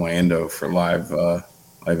to Orlando for live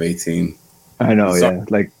 18. I know.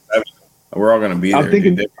 Like we're all gonna be there.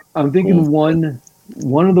 I'm thinking one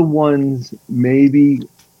of the ones maybe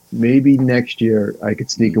next year I could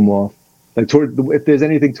sneak them off. Like if there's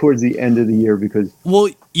anything towards the end of the year, because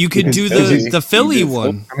you could do the Philly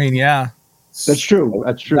one. I mean, yeah, that's true.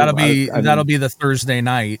 That'll be the Thursday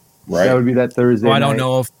night. Right. That would be that Thursday. So I don't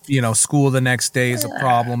know if school the next day is a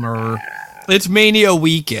problem or. It's Mania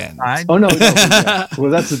weekend. Oh no! Well,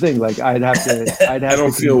 that's the thing. Like I'd have to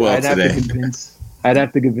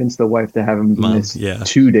convince the wife to have him miss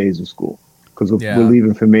 2 days of school, because we're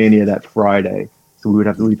leaving for Mania that Friday. So we would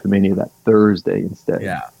have to leave for Mania that Thursday instead.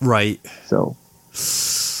 Yeah. Right. So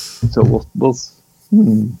we'll see,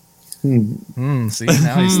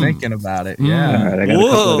 now he's thinking about it. Yeah. All right, I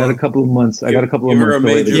got a couple of months. I got a couple of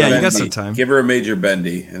months. You got some time. Give her a major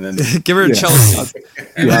bendy, and then give her a Chelsea.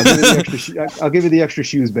 I'll give her the extra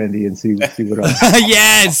shoes bendy and see what else.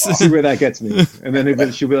 Yes. See where that gets me. And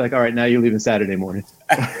then she'll be like, all right, now you're leaving Saturday morning.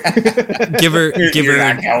 Give her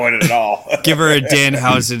not going at all. Give her a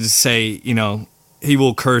Danhausen to say, he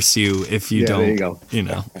will curse you if you don't. There you go. He's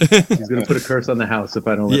going to put a curse on the house if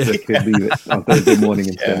I don't let the kid leave it on Thursday morning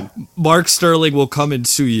instead. Mark Sterling will come and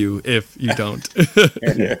sue you if you don't.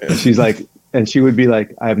 She's like, and she would be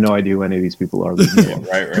like, I have no idea who any of these people are.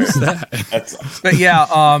 Right. But yeah,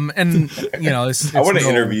 and it's I want to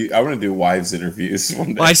interview. I want to do wives interviews one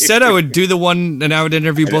day. Well, I said I would do the one, and I would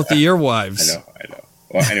interview both of your wives. I know.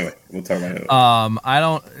 Well, anyway, we'll talk about it.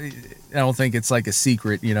 I don't think it's like a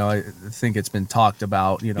secret, I think it's been talked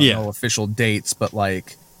about, no official dates, but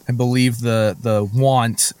like I believe the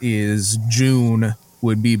want is June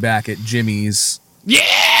would be back at Jimmy's.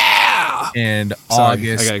 Yeah. And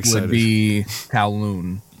August would be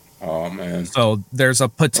Kowloon. Oh man. So there's a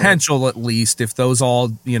potential, at least if those all,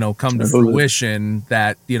 come to fruition,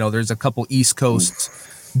 that, there's a couple East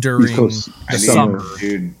Coasts during the summer.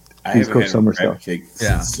 Dude, I haven't had a crab cake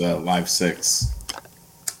since Live 6.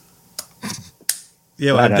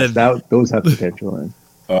 Yeah, those have potential.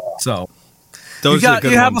 So those you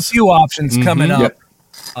have a few options coming up.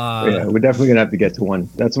 We're definitely gonna have to get to one.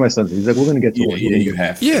 That's my son. He's like, we're gonna get to one. Yeah, you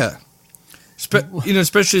have to. Yeah.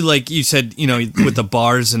 Especially like you said, with the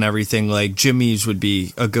bars and everything, like Jimmy's would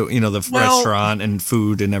be a go. The restaurant and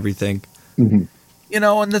food and everything. Mm-hmm.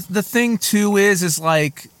 And the thing too is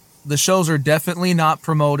like the shows are definitely not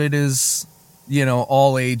promoted as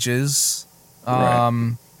all ages.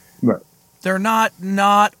 Right. They're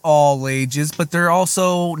not all ages, but they're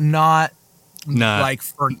also not like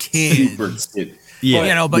for kids.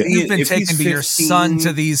 Yeah, but you've been taking to your son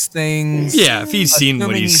to these things. Yeah, if he's seen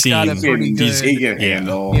what he's seen, he can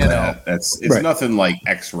handle that. It's nothing like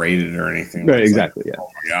X-rated or anything. Right, exactly. Yeah. Oh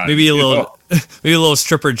my God, maybe a little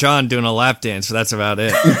stripper John doing a lap dance, but that's about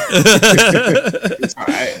it.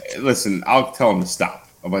 Listen, I'll tell him to stop.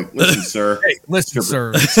 I'm like, listen, sir. Hey, listen,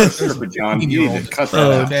 sir. Stripper John, you need to cut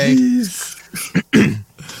that out.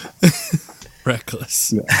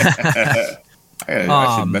 Reckless.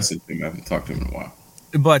 I should message him. I haven't talked to him in a while.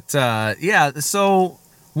 But so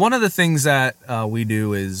one of the things that we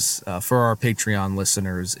do is for our Patreon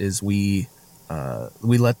listeners is we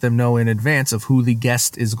let them know in advance of who the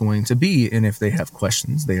guest is going to be, and if they have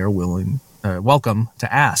questions, they are welcome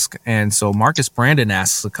to ask. And so Marcus Brandon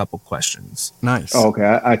asks a couple questions. Nice. Oh,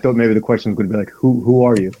 okay. I thought maybe the question was going to be like, who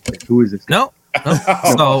are you? Like, who is this guy? No.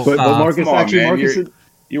 So, but Marcus, on, Marcus,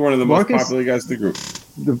 you're one of the most popular guys in the group.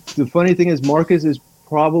 The funny thing is, Marcus is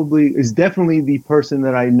definitely the person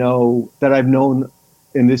that I've known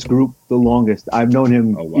in this group the longest. I've known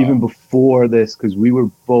him even before this, because we were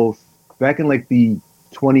both back in like the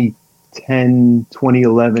 2010,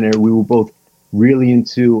 2011 era. We were both really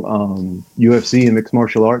into UFC and mixed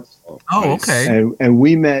martial arts. Oh, okay. And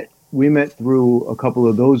we met through a couple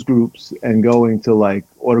of those groups and going to like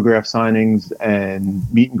autograph signings and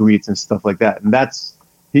meet and greets and stuff like that. And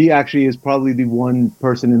he actually is probably the one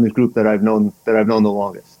person in this group that I've known the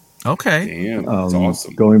longest. Okay. Damn, that's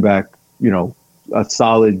awesome. Going back,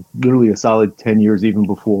 literally a solid 10 years, even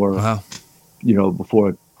before,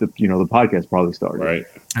 before the podcast probably started. Right.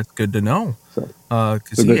 That's good to know. So I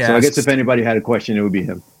guess if anybody had a question, it would be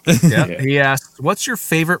him. Yeah. He asked, "What's your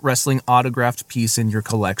favorite wrestling autographed piece in your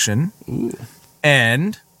collection?" Ooh.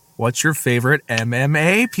 And what's your favorite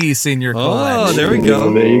MMA piece in your collection? Oh, there we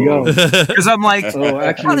go. There you go. Because I'm like,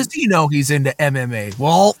 how does he know he's into MMA?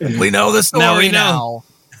 Well, we know the story now.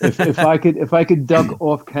 If I could duck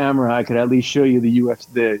off camera, I could at least show you the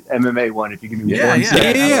MMA one. If you give me one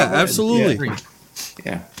second. Yeah, absolutely.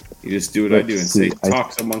 Yeah. You just do what I do and say,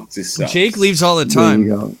 talks amongst yourself. Jake leaves all the time.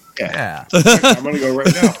 There you go. Yeah. I'm going to go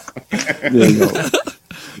right now. There you go.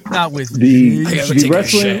 Not with the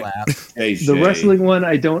wrestling. The wrestling one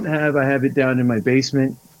I don't have. I have it down in my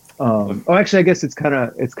basement. Actually, I guess it's kind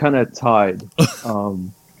of tied.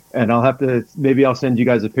 And maybe I'll send you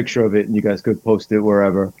guys a picture of it, and you guys could post it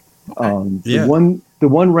wherever. The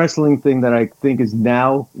one wrestling thing that I think is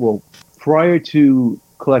now, prior to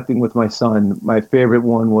collecting with my son, my favorite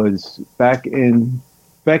one was back in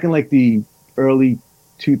like the early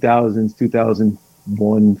 2000s,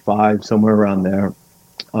 2001, 5, somewhere around there.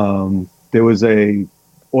 There was a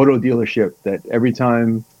auto dealership that every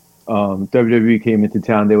time WWE came into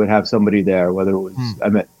town, they would have somebody there. Whether it was I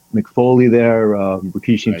met Mick Foley there,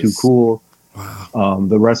 Rikishi and Too Cool. Wow.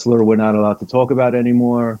 The wrestler we're not allowed to talk about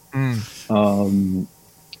anymore.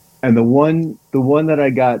 And the one that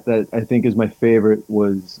I got that I think is my favorite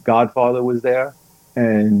was Godfather was there,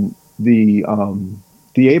 and the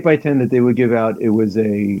 8x10 that they would give out, it was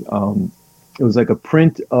like a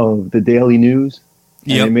print of the Daily News.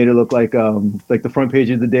 And they made it look like the front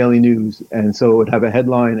page of the Daily News, and so it would have a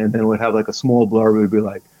headline, and then it would have like a small blurb. It would be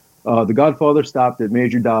like, "The Godfather stopped at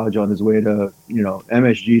Major Dodge on his way to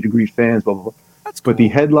MSG to greet fans." Blah blah blah. That's cool. But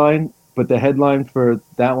the headline for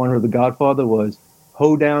that one, or The Godfather, was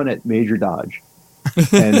 "Hoe down at Major Dodge,"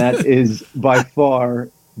 and that is by far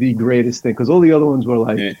the greatest thing, because all the other ones were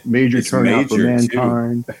like major turnout for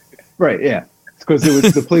mankind, right? Yeah. Because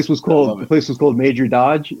the place was called Major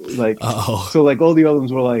Dodge, so like all the other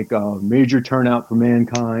ones were like major turnout for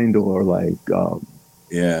mankind, or like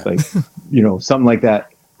something like that.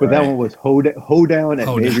 But that one was hoe down at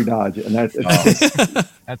Major Dodge, and that's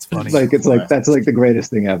funny. That's like the greatest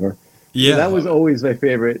thing ever. Yeah, so that was always my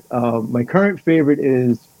favorite. My current favorite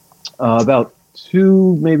is about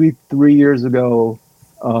 2, maybe 3 years ago.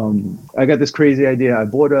 I got this crazy idea. I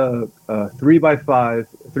bought a 3x5,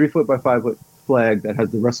 3 foot by 5 foot flag that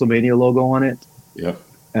has the WrestleMania logo on it. Yeah.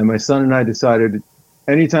 And my son and I decided,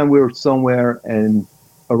 anytime we were somewhere and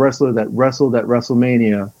a wrestler that wrestled at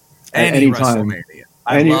WrestleMania, any WrestleMania,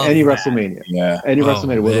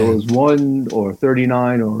 WrestleMania, whether it was 1 or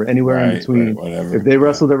 39 or anywhere in between, if they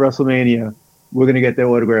wrestled at WrestleMania, we're going to get their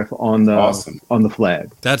autograph on the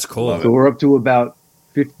flag. That's cool. So we're up to about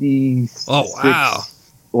 56 autograph.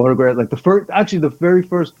 Like the very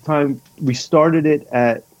first time we started it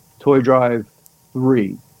at Toy Drive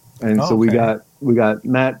 3, and so we got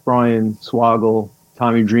Matt, Brian, Swoggle,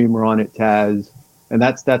 Tommy Dreamer on it, Taz, and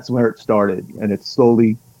that's where it started, and it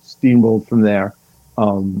slowly steamrolled from there.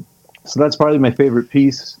 So that's probably my favorite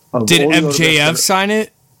piece. Did MJF sign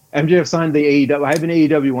it? MJF signed the AEW. I have an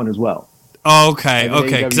AEW one as well. Oh, okay.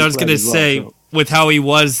 Because I was going to say, with how he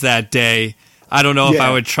was that day, I don't know if I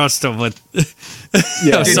would trust him with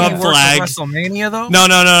some flag. WrestleMania though? No.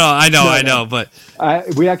 I know, but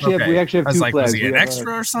we actually have 2 flags. Was he an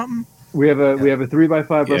extra or something? We have a 3x5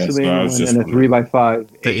 WrestleMania one and a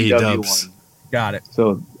 3x5 AEW one. Got it.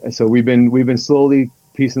 So we've been slowly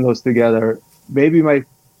piecing those together. Maybe my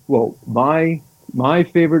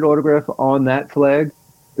favorite autograph on that flag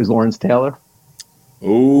is Lawrence Taylor.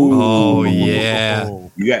 Oh yeah.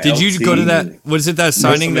 Did you go to that? Was it that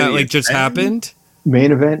signing that just happened?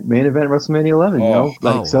 Main event WrestleMania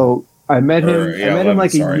 11. So I met him. I met him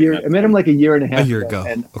like a year and a half ago.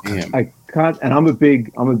 And I'm a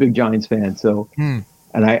big Giants fan. So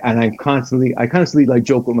and I constantly like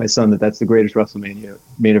joke with my son that that's the greatest WrestleMania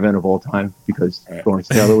main event of all time, because Lawrence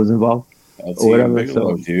Taylor was involved or whatever.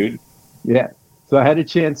 So dude. Yeah. So I had a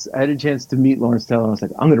chance to meet Lawrence Taylor. I was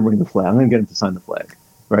like, I'm going to bring the flag. I'm going to get him to sign the flag.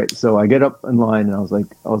 Right. So I get up in line and I was like,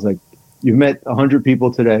 you've met 100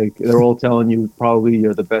 people today. They're all telling you probably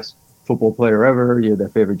you're the best football player ever. You're their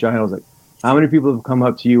favorite Giant. I was like, how many people have come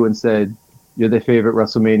up to you and said you're their favorite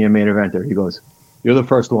WrestleMania main eventer? He goes, you're the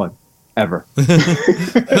first one ever.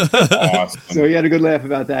 Awesome. So he had a good laugh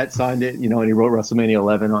about that, signed it, and he wrote WrestleMania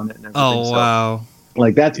 11 on it and everything. Oh, wow. So,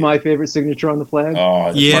 like, that's my favorite signature on the flag.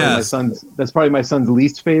 Oh, Yeah. That's probably my son's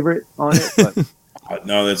least favorite on it. But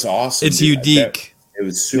no, that's awesome. It's dude. unique. It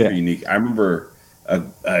was super unique. I remember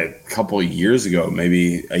a couple of years ago,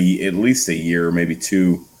 maybe at least a year, maybe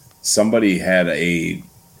two, somebody had a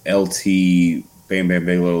LT Bam Bam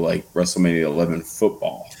Bigelow like WrestleMania 11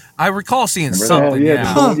 football. I recall seeing Remember something.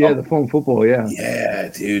 The foam football. Yeah. Yeah,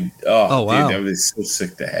 dude. Oh, wow. Dude, that was so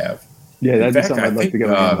sick to have. Yeah, In that'd be fact, something I'd like to get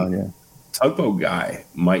my hands on. Yeah. Tugboat Guy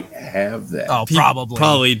might have that. Oh, He probably.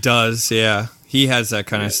 Probably does, yeah. He has that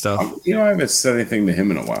kind of stuff. I haven't said anything to him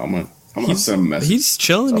in a while. I'm gonna send him a message. He's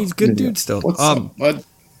chilling. He's a good dude still. What's up, bud?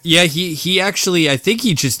 Yeah, he actually, I think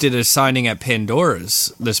he just did a signing at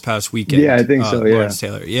Pandora's this past weekend. Yeah, I think so, yeah. Lawrence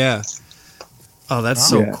Taylor, yeah. Oh, that's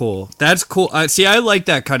so cool. That's cool. See, I like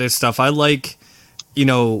that kind of stuff. I like,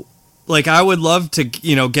 like I would love to,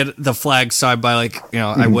 get the flag signed by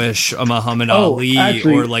I wish a Muhammad Ali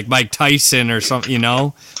actually, or like Mike Tyson or something,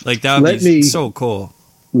 like that would be so cool.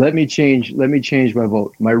 Let me change my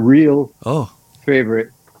vote. My real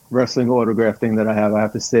favorite wrestling autograph thing that I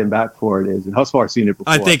have to stand back for it is, and Hus far seen it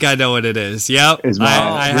before. I think I know what it is. Yep,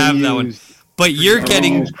 I have that one. But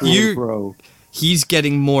he's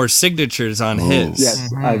getting more signatures on his.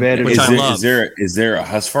 Yes, I've added. Which I love. Is there a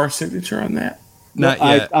Husfar signature on that? Not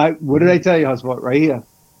yet. What did I tell you, Hus far? Right here.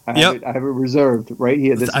 I have it reserved right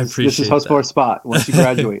here. This is Hus far's spot once he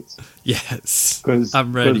graduates. Yes, because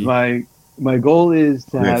I'm ready. My goal is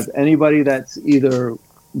to have anybody that's either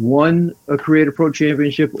won a Creator Pro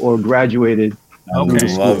Championship or graduated.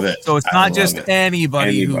 Okay, love it. So it's not just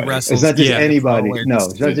anybody who wrestles. It's not just anybody. No,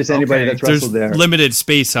 it's not just anybody that's wrestled there. There's limited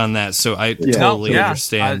space on that, so I totally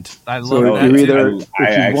understand. I love that.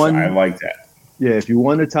 I like that. Yeah, if you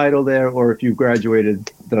won a title there, or if you graduated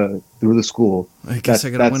through the school, I guess I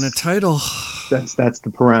gotta win a title. That's the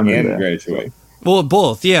parameter And there. graduate. Well,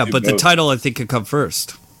 both, yeah, but the title I think could come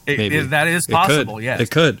first. That is possible. Yes, it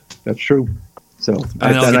could. That's true. So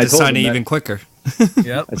and I'll get to sign it even quicker.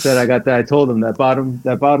 Yep. I said I got that. I told him that bottom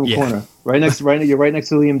corner, you're right next to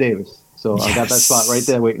Liam Davis. So I got that spot right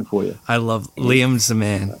there waiting for you. I love Liam's the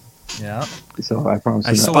man. Yeah. So I promise.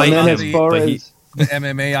 I still and then love as far as the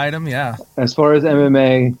MMA item, yeah. As far as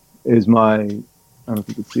MMA is my, I don't know if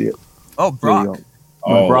you can see it. Oh, Brock.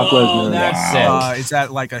 Brock Lesnar. That's is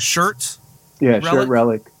that like a shirt? Yeah, shirt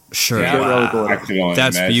relic. Sure. Yeah. Wow. I can only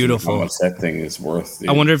That's imagine beautiful. how much that thing is worth. Dude.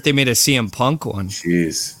 I wonder if they made a CM Punk one.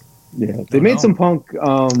 Jeez. Yeah, they made some Punk.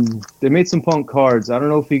 They made some Punk cards. I don't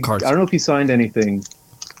know if he signed anything.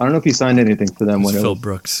 I don't know if he signed anything for them when Phil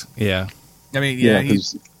Brooks. Yeah. I mean,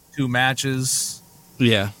 he's 2 matches.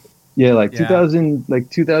 Yeah. Yeah,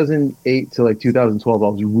 2008 to 2012, I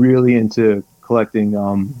was really into collecting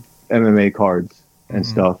MMA cards and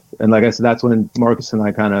stuff. And like I said, that's when Marcus and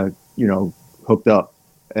I kind of hooked up,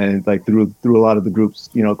 and through a lot of the groups,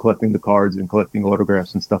 collecting the cards and collecting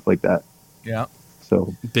autographs and stuff like that. Yeah.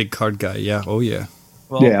 So big card guy. Yeah. Oh yeah.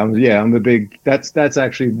 Well, I'm a big. That's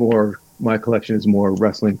actually more. My collection is more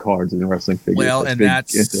wrestling cards than wrestling figures. Well, and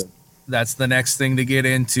that's the next thing to get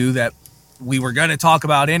into that we were going to talk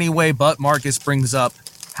about anyway, but Marcus brings up,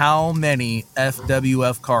 how many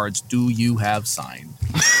FWF cards do you have signed?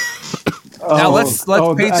 Now let's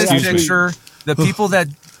paint this picture. The people that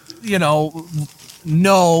know,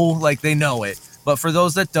 they know it, but for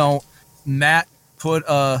those that don't, Matt put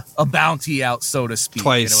a bounty out, so to speak.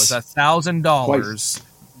 Twice. And it was $1,000,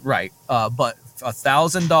 right? But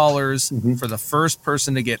 $1,000 for the first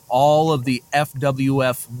person to get all of the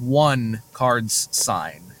FWF 1 cards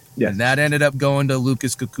signed. Yes. And that ended up going to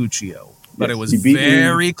Lucas Cacuccio. But it was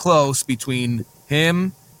very close between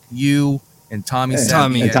him, you, and Tommy.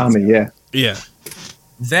 Tommy, yeah. Yeah.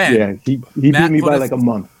 Then he beat me by a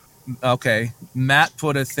month. Okay. Matt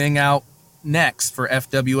put a thing out next for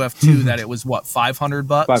FWF 2 that it was what,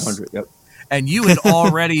 $500? $500, yep. And you had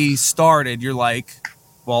already started. You're like,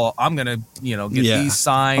 well, I'm gonna, get these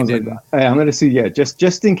signed. I'm gonna see,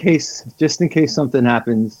 just in case something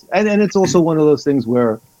happens. And it's also one of those things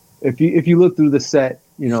where if you look through the set,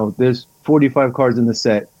 there's 45 cards in the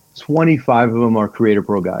set. 25 of them are Creator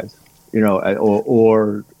Pro guys,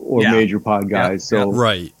 or Major Pod guys. So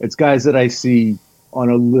right, it's guys that I see on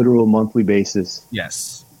a literal monthly basis.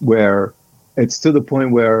 Yes, where it's to the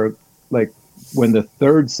point where, when the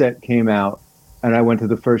third set came out, and I went to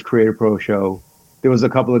the first Creator Pro show, there was a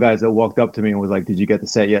couple of guys that walked up to me and was like, "Did you get the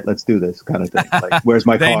set yet? Let's do this," kind of thing. Like, "Where's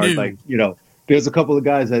my They card?" knew. Like, there's a couple of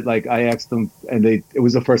guys that like I asked them, and it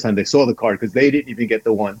was the first time they saw the card because they didn't even get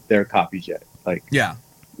their copies yet. Like, Yeah.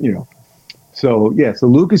 So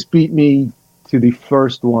Lucas beat me to the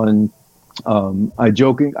first one. I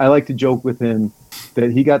like to joke with him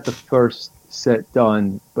that he got the first set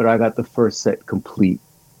done, but I got the first set complete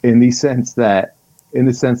in the sense that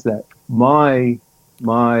my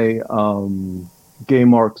Game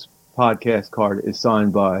Marks podcast card is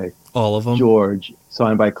signed by All of them. George,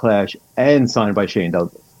 signed by Clash, and signed by Shane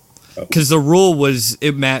Douglas. Because the rule was,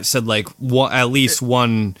 Matt said like at least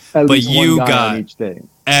one, At but least one you guy got on each thing.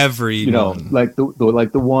 every one. Like the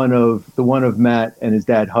one of Matt and his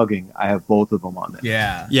dad hugging. I have both of them on there.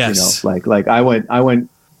 Yeah. Yes. Like I went a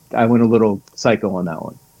little psycho on that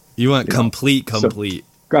one. You went complete. I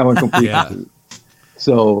went complete. Yeah. complete.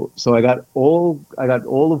 So I got all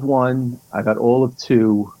of one. I got all of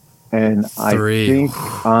two, and Three. I think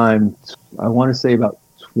I want to say about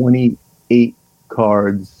 28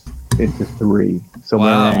 cards into 3.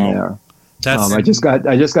 Somewhere Wow. around there. That's I just got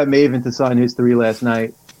Maven to sign his 3 last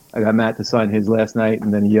night. I got Matt to sign his last night,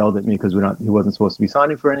 and then he yelled at me because he wasn't supposed to be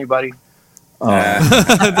signing for anybody. He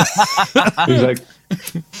was like,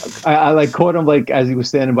 I like caught him like as he was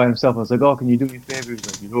standing by himself. I was like, "Oh, can you do me a favor?" He was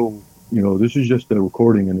like, this is just a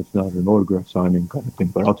recording and it's not an autograph signing kind of thing,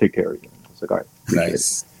 but I'll take care of you. I was like, "All right."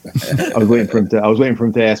 Nice. I was waiting for him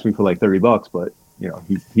to ask me for like $30, but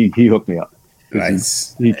he hooked me up.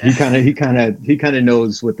 Nice. He kind of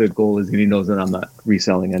knows what the goal is, and he knows that I'm not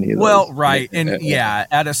reselling any of those. Well, right, and yeah,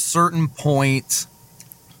 at a certain point,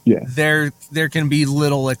 there can be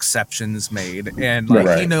little exceptions made, and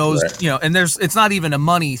like he knows, and it's not even a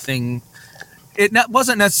money thing. It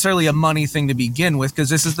wasn't necessarily a money thing to begin with, because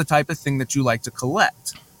this is the type of thing that you like to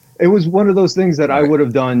collect. It was one of those things that I would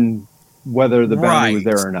have done whether the bounty was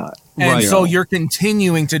there or not. And so you're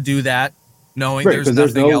continuing to do that, knowing there's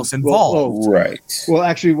nothing else involved. Well,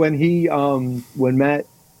 actually, when Matt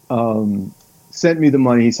sent me the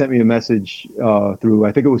money, he sent me a message through,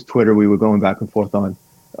 I think it was Twitter. We were going back and forth on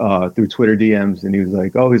through Twitter DMs, and he was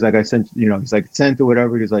like, I sent, he's like, sent or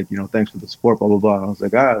whatever. He's like, thanks for the support, blah blah blah. And I was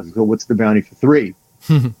like, so what's the bounty for 3?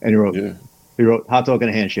 And he wrote hot dog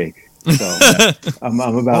and a handshake. So I'm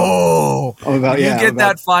about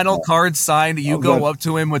that final card signed, you go up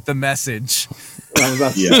to him with the message.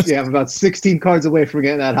 I'm about 16 cards away from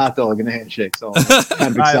getting that hot dog and a handshake. So I'm kind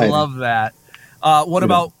of excited. I love that. What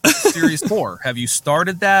about Series 4? Have you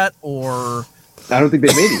started that, or? I don't think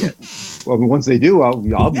they made it yet. Well, once they do,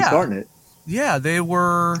 I'll be starting it. Yeah, they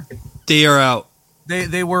are out.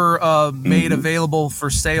 They were made available for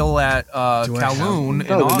sale at Kowloon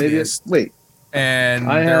in August. And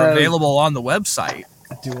they're available on the website.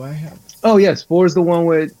 Do I have? Oh yes, 4 is the one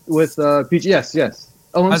with Peach. Yes.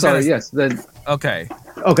 Oh, I'm sorry. Yes. Then okay.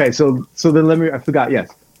 So then I forgot. Yes.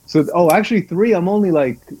 So actually 3. I'm only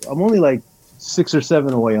like 6 or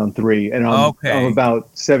 7 away on 3, and I'm about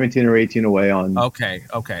 17 or 18 away on. Okay.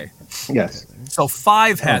 Yes. So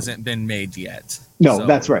 5 hasn't been made yet. No,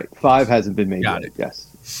 that's right. 5 hasn't been made yet. It. Yes.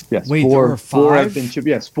 Wait, 4 have 5? been shipped.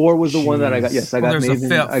 Yes, 4 was the one that I got. Yes, I got. There's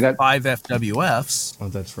Maven. I got 5 FWFs. Oh,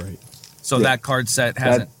 that's right. So that card set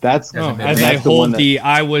hasn't. As I hold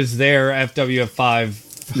I was there FWF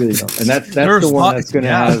 5. There you go. And that's the one that's going to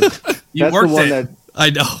have. That's the one that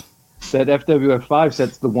I know. That FWF 5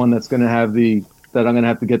 set's the one that's going to have that I'm going to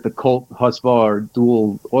have to get the Colt Husvar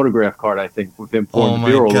dual autograph card. I think with him pouring the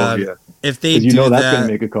beer all over you. If they do that's going to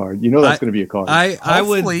make a card. That's going to be a card. I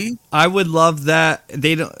would love that.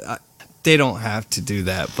 They don't have to do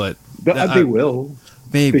that, but they will.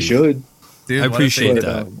 Maybe they should. Dude, I appreciate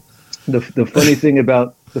that. The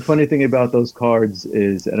funny thing about those cards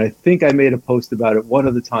is, and I think I made a post about it one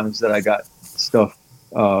of the times that I got stuff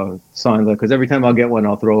signed, because every time I'll get one,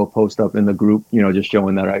 I'll throw a post up in the group, just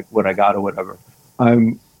showing that what I got or whatever.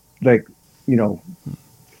 I'm like,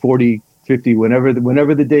 40, 50,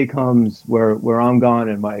 whenever the day comes where I'm gone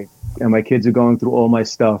and my kids are going through all my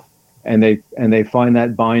stuff, and they find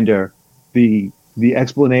that binder, the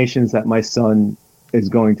explanations that my son is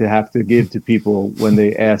going to have to give to people when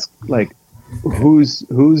they ask, like, who's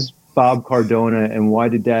Bob Cardona and why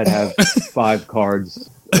did Dad have 5 cards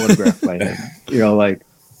autographed by him?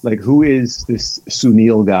 Like who is this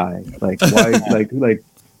Sunil guy? Like why? like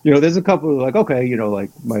there's a couple of like, okay, like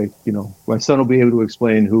my son will be able to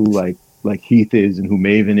explain who like Heath is and who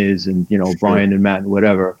Maven is and Brian and Matt and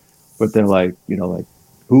whatever, but they're like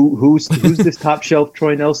who's this top shelf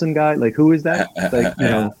Troy Nelson guy? Like who is that? Like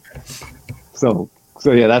So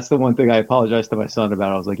yeah, that's the one thing I apologize to my son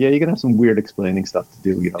about. I was like, yeah, you're gonna have some weird explaining stuff to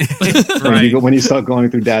do, right. when you start going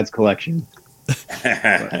through Dad's collection.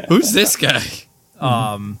 Who's this guy?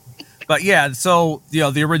 But yeah, so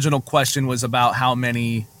the original question was about how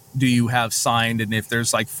many do you have signed, and if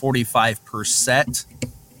there's like 45%.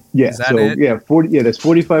 Yeah. Is that So it? yeah, 40. Yeah, that's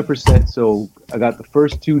 45%. So I got the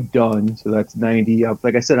first 2 done. So that's 90.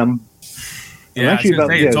 Like I said, I'm actually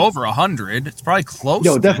about. It's over 100. It's probably close.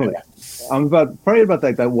 No, to definitely. it. I'm probably about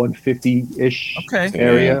like that 150-ish Okay.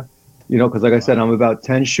 area. Because like I said, I'm about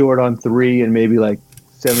 10 short on 3 and maybe like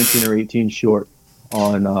 17 or 18 short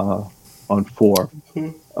on 4.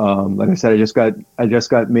 Like I said, I just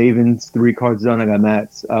got Maven's 3 cards done. I got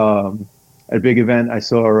Matt's at a big event. I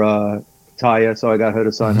saw Taya, so I got her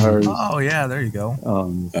to sign hers. Oh yeah, there you go.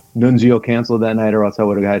 Nunzio canceled that night, or else I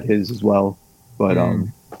would have had his as well. But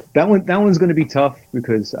that one's going to be tough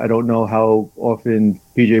because I don't know how often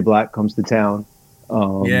PJ Black comes to town.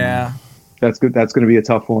 Yeah, that's good. That's going to be a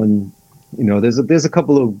tough one. There's a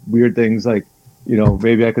couple of weird things like,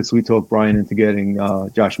 maybe I could sweet talk Brian into getting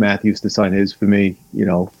Josh Matthews to sign his for me.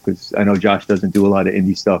 Because I know Josh doesn't do a lot of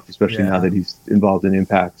indie stuff, especially now that he's involved in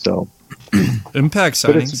Impact. So Impact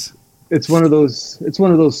signings. It's one of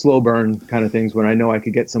those slow burn kind of things. When I know I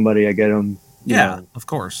could get somebody, I get them. Yeah, of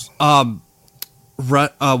course. What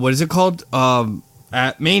is it called?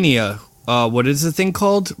 At Mania. What is the thing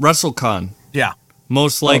called? WrestleCon. Yeah.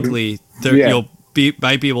 Most likely, you'll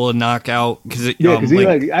might be able to knock out because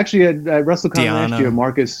actually at WrestleCon last year,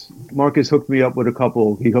 Marcus hooked me up with a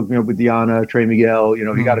couple. He hooked me up with Deanna, Trey Miguel.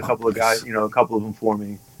 He got a couple of guys. A couple of them for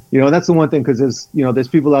me. That's the one thing because there's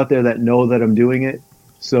people out there that know that I'm doing it.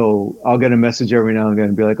 So I'll get a message every now and again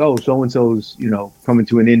and be like, "Oh, so and so's coming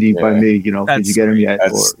to an indie by me. Did you get him yet?"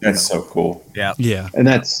 That's so cool. Yeah, yeah. And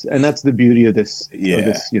that's the beauty of this. Of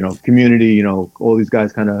this community. All these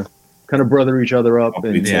guys kind of brother each other up. Help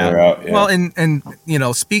each other out, yeah. Well, and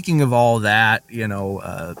speaking of all that,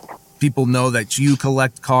 people know that you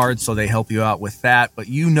collect cards, so they help you out with that. But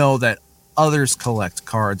that others collect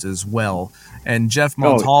cards as well. And Jeff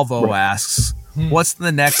Montalvo asks, what's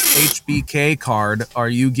the next HBK card are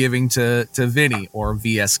you giving to Vinny or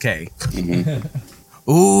VSK?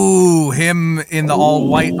 Ooh, him in the all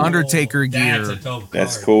white Undertaker gear.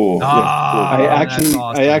 That's cool.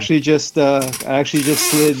 I actually just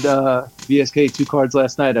slid VSK 2 cards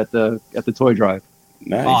last night at the toy drive.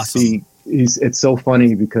 Nice. Awesome. It's so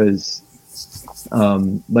funny because,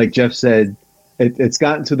 like Jeff said, it's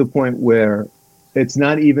gotten to the point where it's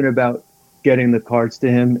not even about getting the cards to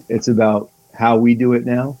him. It's about how we do it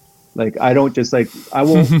now. Like I won't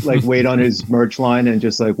wait on his merch line and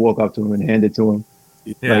just walk up to him and hand it to him.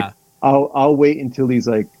 Yeah. I'll wait until he's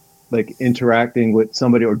like interacting with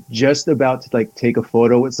somebody or just about to take a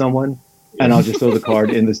photo with someone, and I'll just throw the card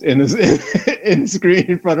in the screen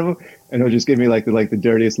in front of him, and he'll just give me the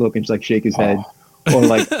dirtiest look and just shake his head, or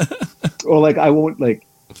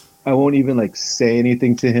I won't even say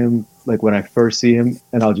anything to him when I first see him,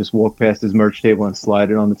 and I'll just walk past his merch table and slide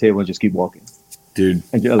it on the table and just keep walking. Dude,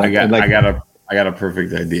 I got a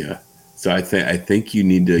perfect idea. So I think you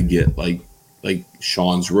need to get like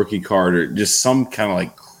Sean's rookie card or just some kind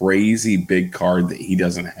of crazy big card that he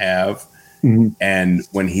doesn't have. Mm-hmm. And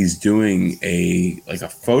when he's doing a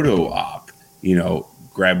photo op,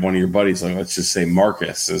 grab one of your buddies, let's just say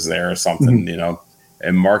Marcus is there or something,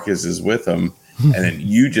 and Marcus is with him. And then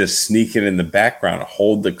you just sneak it in the background,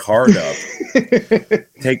 hold the card up,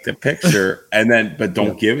 take the picture, but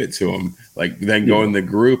don't give it to him. Then go in the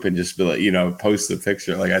group and just be post the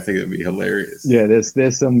picture. I think it'd be hilarious. Yeah,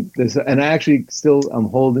 there's and I actually I'm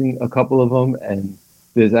holding a couple of them, and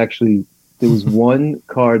there was one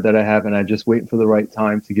card that I have, and I'm just waiting for the right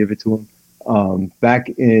time to give it to him. Back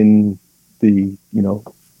in the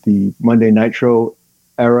Monday Nitro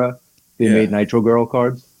era, they made Nitro Girl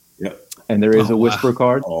cards. And there is a Whisper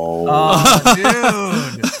card. Oh,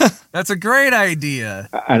 dude, that's a great idea.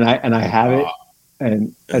 And I have it,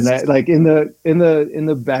 and I, in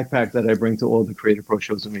the backpack that I bring to all the Creative Pro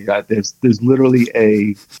shows with me, there's literally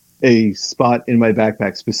a spot in my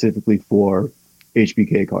backpack specifically for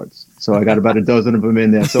HBK cards. So I got about a dozen of them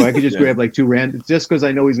in there. So I could just grab 2 random, just because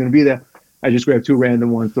I know he's going to be there. I just grab 2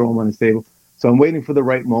 random ones, throw them on his table. So I'm waiting for the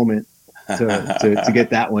right moment to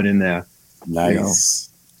get that one in there. Nice.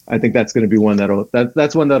 I think that's going to be one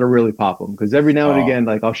that's one that'll really pop them, because every now and again,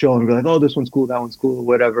 I'll show him and be oh, this one's cool, that one's cool, or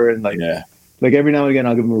whatever, and every now and again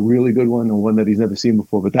I'll give him a really good one and one that he's never seen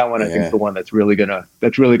before. But that one I think is the one that's really gonna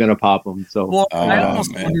pop him. So I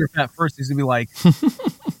almost wonder if at first he's gonna be like,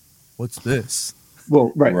 "What's this?"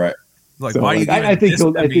 Well, right. So, why are you doing I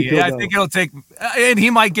think it'll take, and he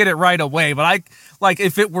might get it right away. But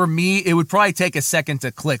if it were me, it would probably take a second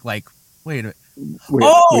to click. Wait a minute.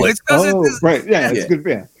 Right. Yeah, it's good.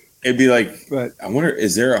 Yeah. It'd be like, But I wonder,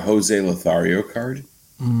 is there a Jose Lothario card?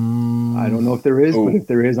 I don't know if there is, but if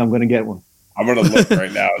there is, I'm going to get one. I'm gonna look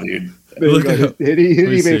right now, dude. There you go. Hit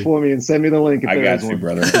eBay see. for me and send me the link. If I there got is you, one.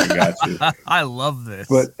 brother. I got you. I love this.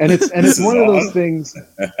 But it's This is one of those awesome. things,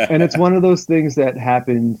 and it's one of those things that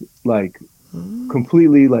happened like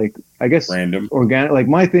completely, like I guess Random. organic. Like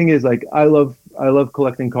my thing is like I love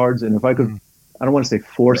collecting cards, and if I could, I don't want to say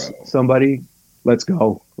force Bro. somebody. Let's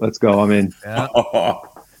go. I'm in. Yeah. Oh,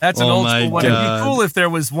 That's an Oh old my school one. It'd God. be cool if there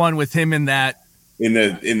was one with him in that in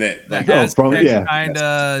that like, kind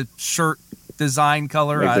of shirt design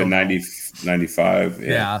color. I like the don't know. 90, 95.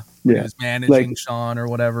 Yeah. When he Yeah. was managing Like- Sean or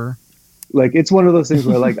whatever. Like it's one of those things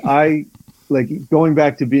where like I like going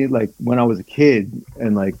back to being like when I was a kid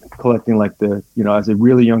and like collecting like the as a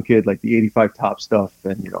really young kid like the 85 top stuff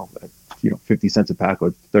and 50 cents a pack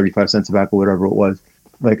or 35 cents a pack or whatever it was.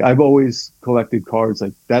 Like I've always collected cards.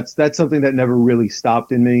 Like that's something that never really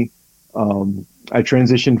stopped in me. I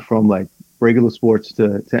transitioned from like regular sports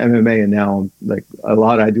to MMA, and now I'm like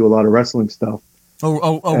I do a lot of wrestling stuff. A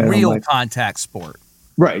And I'm real like- contact sport.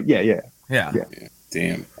 Right? Yeah. Yeah.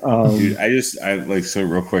 Damn. Um, Dude, I like so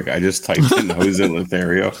real quick. I just typed in Jose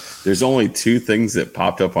Lothario. There's only two things that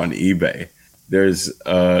popped up on eBay. There's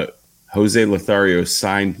Jose Lothario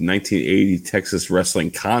signed 1980 Texas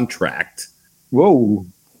wrestling contract Whoa.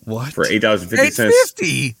 What? for $8.50,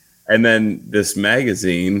 $8.50 and then this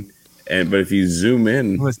magazine. But if you zoom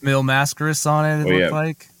in, with Mil Mascaris on it. It Oh, looked yeah.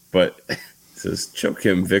 like. but it says choke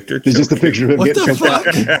him, Victor. It's just a choke him." picture of him What getting the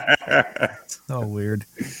transacted. Oh, weird.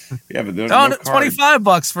 Yeah, but there's Oh, no card.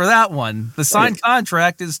 $25 for that one. The signed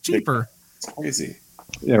contract is cheaper. It's crazy.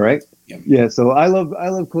 Yeah. Right. Yeah. Yeah. So I love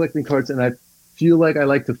collecting cards, and I feel like I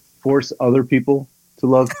like to force other people to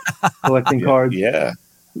love collecting cards. Yeah,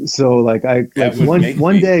 So like That would make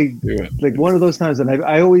one me day, do it. like one of those times, and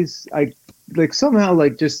I always like somehow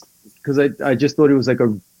like just because I just thought he was like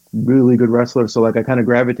a really good wrestler, so like I kind of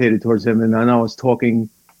gravitated towards him, and then I was talking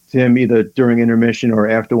to him either during intermission or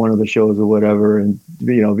after one of the shows or whatever, and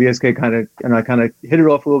VSK I kind of hit it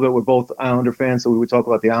off a little bit. We're both Islander fans, so we would talk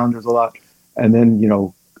about the Islanders a lot, and then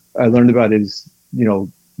I learned about his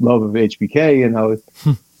love of HBK, and I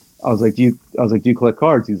was like, do you collect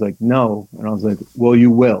cards? He's like, no. And I was like, well,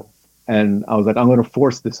 you will. And I was like, I'm going to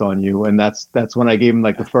force this on you. And that's when I gave him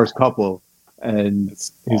like the first couple. And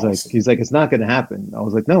That's he's awesome. like, it's not going to happen. I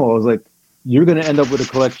was like, no. I was like, you're going to end up with a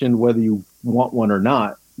collection whether you want one or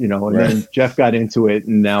not. And Right. then Jeff got into it,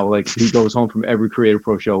 and now like he goes home from every Creative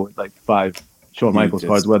Pro show with like 5 Shawn Michaels just-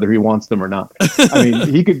 cards, whether he wants them or not. I mean,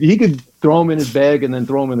 he could throw them in his bag and then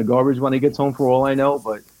throw them in the garbage when he gets home, for all I know.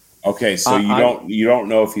 But Okay, so you don't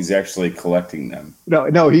know if he's actually collecting them.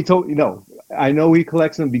 no, he told I know he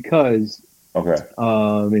collects them because Okay.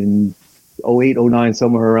 in 08, 09,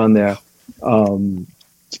 somewhere around there,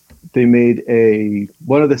 they made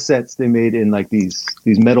one of the sets they made in like these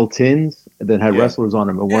metal tins that had Yeah. wrestlers on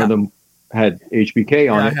them, and one of them had HBK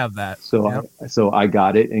on Yeah, I it. have that. So Yep. so I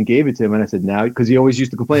got it and gave it to him, and I said, now, because he always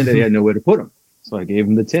used to complain that he had nowhere to put them. So I gave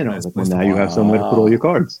him the tin. I was like, well, now you have somewhere to put all your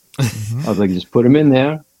cards. I was like, just put them in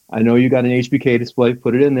there. I know you got an HBK display.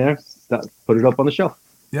 Put it in there. Put it up on the shelf.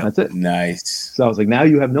 Yep. That's it. Nice. So I was like, now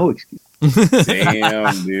you have no excuse.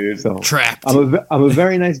 Damn, dude. So Trapped. I'm a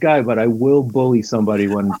very nice guy, but I will bully somebody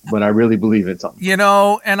when I really believe in something. And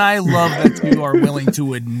I love that you are willing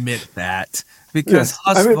to admit that, because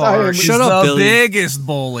Yes. I mean, Husvar I- is Shut up, the Billy. biggest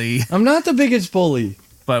bully, I'm not the biggest bully.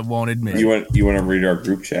 but won't admit You it. want to read our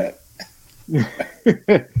group chat?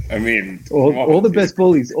 I mean, All, come on, all the dude.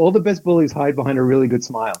 best bullies hide behind a really good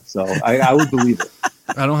smile. So I would believe it.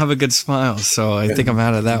 I don't have a good smile, so I think I'm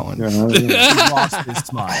out of that one. He lost his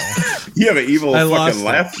smile. You have an evil I lost fucking it.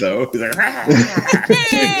 laugh though. He's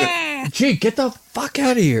like, Gee, get the fuck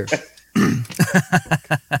out of here.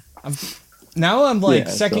 Now I'm like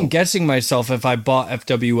Yeah, second so- guessing myself if I bought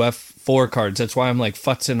FWF 4 cards. That's why I'm like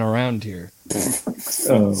futzing around here.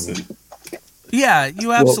 Yeah,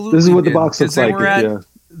 you absolutely. this is what the did, box 'cause looks they like. were at, Yeah.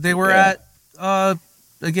 They were Yeah. at.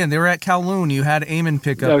 Again, they were at Kowloon. You had Eamon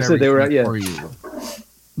pick up Yeah, I said they were everything at- for you.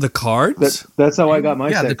 The cards? That's how I got my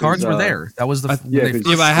Yeah, set. the cards 'cause, were there. That was the. yeah, when they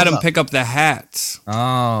 'cause- Yeah, but I had first him pick up the hats,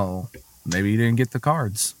 Oh, maybe you didn't get the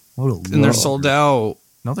cards. What a and they're loser. sold out.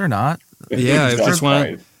 No, they're not. Yeah, it just went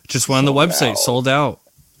Right. on the Sold website, out. sold out.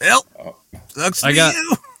 Well, sucks I for got-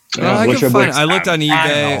 you. Yeah, I wish can I find. would- I looked on eBay.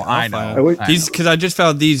 I I'll know. find I would- it. These because I just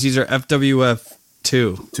found these. These are FWF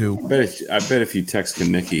 2. Two. I bet if you text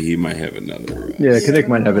Kaneki, he might have another. Yeah, Kinnick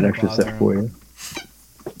might have an extra set for you.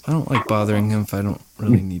 I don't like bothering him if I don't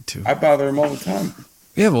really need to. I bother him all the time.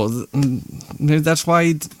 Yeah, well, that's why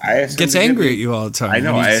he I asked him gets to get angry me- at you all the time. I know.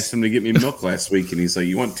 And I he's- asked him to get me milk last week, and he's like,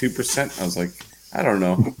 "You want 2%?" I was like, "I don't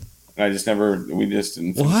know." I just never. We just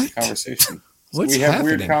didn't finish the conversation. What's we have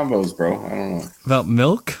happening? weird combos, bro. I don't know About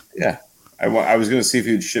milk. Yeah, I was gonna see if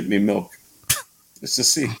you'd ship me milk, just to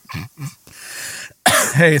see.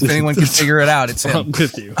 Hey, if anyone can figure it out, it's him. I'm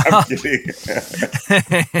with you. I'm kidding.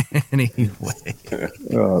 Anyway.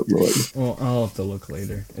 Oh Lord. Well, I'll have to look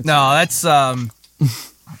later. No, that's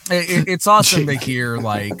it's awesome to hear,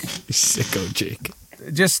 like, Sicko Jake.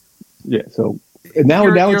 just Yeah. So and now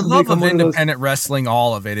your it's love become of one of those. independent wrestling,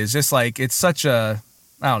 all of it is just like, it's such a,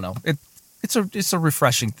 I don't know, it's a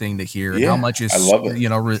refreshing thing to hear. Yeah, how much is, I love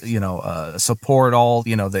it. support all, the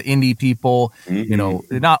indie people,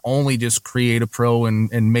 Mm-hmm. not only just creative pro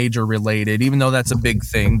and major related, even though that's a big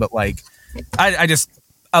thing, but like, I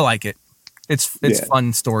like it. It's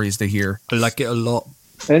fun stories to hear. I like it a lot.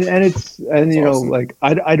 And awesome. like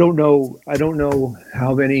I don't know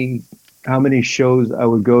how many shows I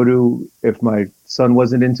would go to if my son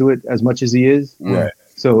wasn't into it as much as he is. Right.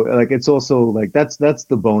 So like it's also like that's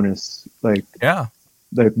the bonus. Like Yeah.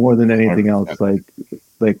 like more than anything else. Like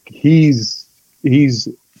he's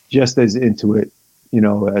just as into it,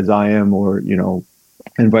 as I am, or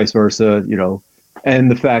and vice versa.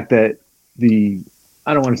 And the fact that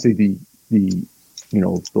I don't want to say the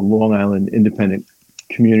Long Island independent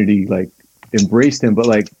community like embraced him, but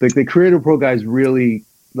like the creative pro guys really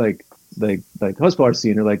like Husqvarna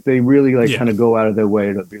scene, or like they really like kind of go out of their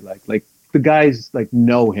way to be like the guys like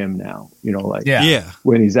know him now,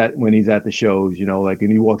 when he's at the shows, like,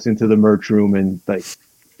 and he walks into the merch room and like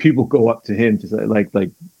people go up to him to say like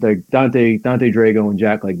Dante Drago and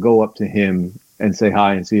Jack like go up to him and say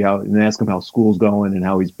hi and see how, and ask him how school's going and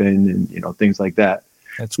how he's been, and things like that.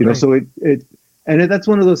 That's great. So that's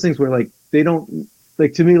one of those things where like they don't,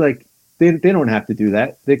 like, to me, like they don't have to do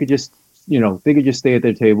that. They could just stay at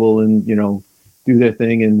their table and do their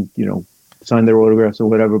thing and sign their autographs or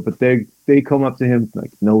whatever. But they come up to him, like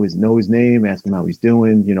know his name, ask him how he's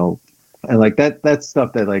doing, and like that's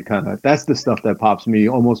stuff that like kind of, that's the stuff that pops me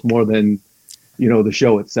almost more than the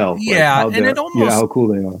show itself. Yeah, like and it almost, how cool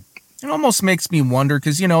they are. It almost makes me wonder,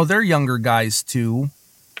 because they're younger guys too.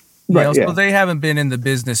 Right, So they haven't been in the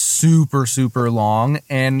business super, super long.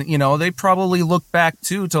 And, they probably look back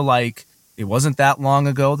too to like, it wasn't that long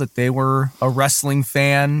ago that they were a wrestling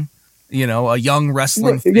fan, a young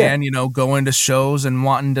wrestling fan, going to shows and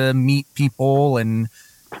wanting to meet people and,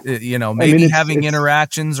 maybe having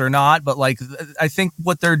interactions or not. But like, I think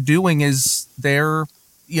what they're doing is they're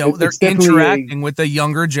interacting with the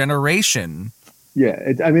younger generation. Yeah,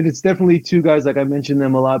 it's definitely two guys, like I mentioned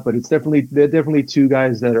them a lot, but they're definitely two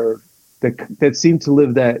guys that seem to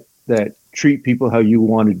live that treat people how you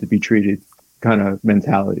wanted to be treated kind of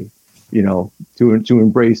mentality, to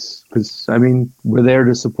embrace, because we're there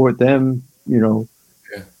to support them,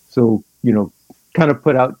 so kind of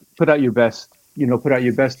put out your best, put out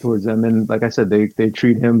your best towards them. And like I said, they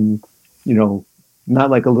treat him, not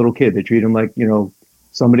like a little kid. They treat him like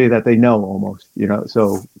somebody that they know almost,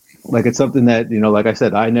 so like it's something that like I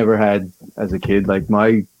said, I never had as a kid. Like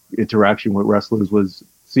my interaction with wrestlers was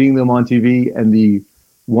seeing them on TV, and the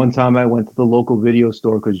one time I went to the local video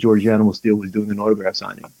store because George Animal Steel was doing an autograph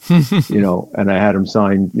signing, and I had him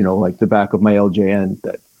sign, like the back of my LJN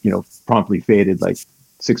that, promptly faded like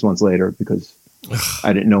 6 months later because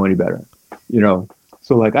I didn't know any better,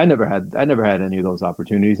 So like I never had any of those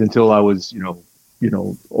opportunities until I was,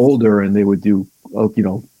 older, and they would do,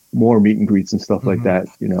 more meet and greets and stuff like that,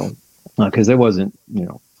 because there wasn't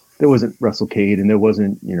WrestleCade, and there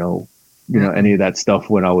wasn't, any of that stuff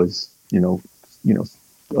when I was,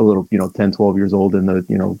 a little, 10, 12 years old in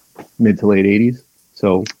the, mid to late 80s.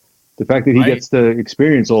 So the fact that he gets to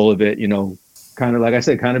experience all of it, kind of, like I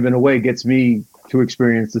said, kind of in a way gets me to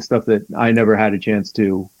experience the stuff that I never had a chance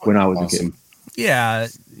to when I was a kid. Yeah,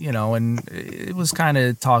 and it was kind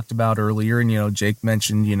of talked about earlier, and, Jake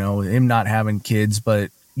mentioned, him not having kids,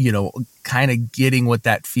 but, kind of getting what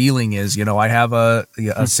that feeling is. I have a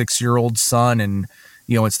 6-year-old son, and,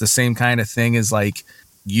 it's the same kind of thing as like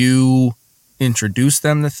you introduce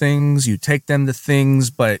them to things, you take them to things,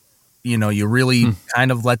 but, you really kind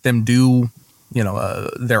of let them do,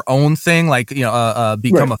 their own thing, like,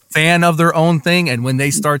 become a fan of their own thing. And when they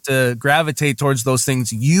start to gravitate towards those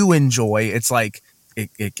things you enjoy, it's like,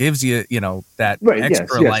 it gives you, that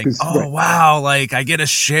extra, like, wow, like I get to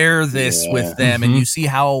share this with them. And you see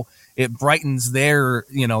how it brightens their,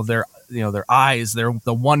 their eyes,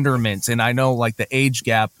 the wonderment. And I know like the age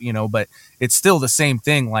gap, but it's still the same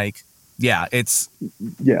thing. Like, yeah, it's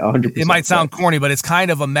 100%. it might sound corny, but it's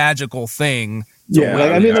kind of a magical thing. Yeah,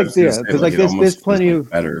 like I mean, like because like there's plenty of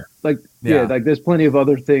better. Like like there's plenty of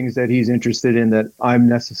other things that he's interested in that I'm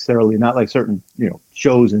necessarily not, like certain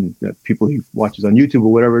shows and people he watches on YouTube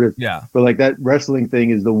or whatever it is. Yeah, but like that wrestling thing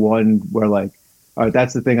is the one where like, all right,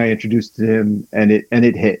 that's the thing I introduced to him, and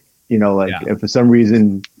it hit. And for some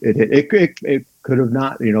reason it hit. It could have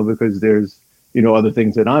not, because there's other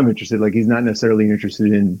things that I'm interested. Like he's not necessarily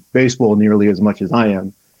interested in baseball nearly as much as I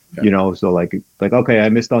am. So like okay, I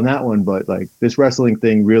missed on that one, but like this wrestling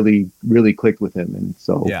thing really clicked with him, and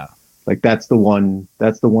so like that's the one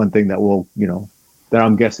thing that will that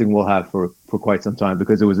I'm guessing we'll have for quite some time,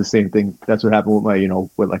 because it was the same thing. That's what happened with my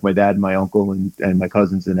with like my dad and my uncle and my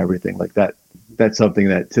cousins and everything like that. That's something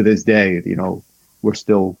that to this day we're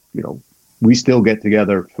still we still get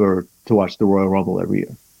together to watch the Royal Rumble every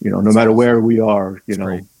year. No matter where we are,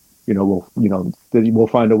 we'll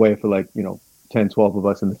find a way for like 10, 12 of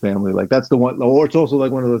us in the family. Like that's the one, or it's also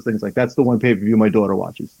like one of those things, like that's the one pay-per-view my daughter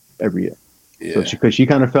watches every year. So because she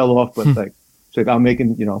kind of fell off, but like she's like, I'm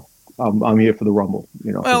making, I'm here for the Rumble,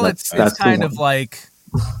 Well, it's kind of like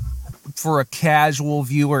for a casual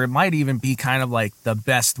viewer, it might even be kind of like the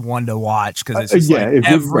best one to watch, because it's just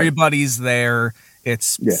everybody's there.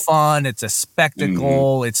 It's fun. It's a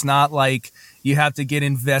spectacle. Mm-hmm. It's not like you have to get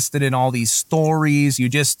invested in all these stories. You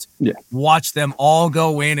just watch them all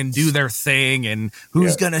go in and do their thing, and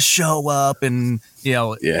who's going to show up, and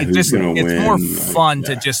it's more fun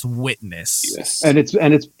to just witness. Yes. And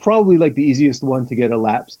it's probably like the easiest one to get a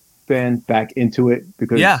lapsed fan back into it,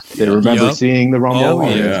 because they remember seeing the Rumble.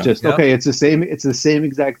 It's just okay. It's the same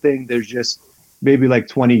exact thing. There's just maybe like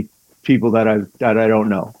 20 people that I don't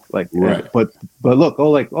know, like, but look,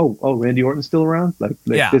 Randy Orton's still around, like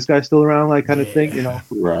this guy's still around, like kind of thing,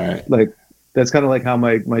 right? Like that's kind of like how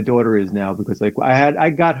my daughter is now, because like I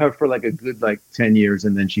got her for like a good like 10 years,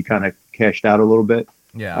 and then she kind of cashed out a little bit.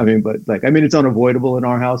 I mean, but like it's unavoidable in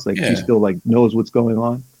our house. Like she still like knows what's going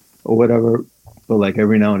on or whatever, but like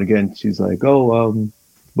every now and again she's like,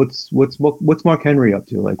 what's Mark Henry up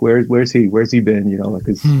to? Like where's he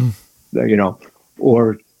been? Like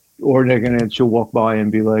or she'll walk by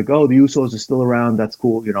and be like, oh, the Usos are still around. That's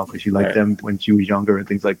cool, because she liked them when she was younger and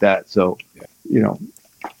things like that. So,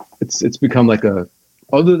 it's become like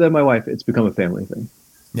other than my wife, it's become a family thing.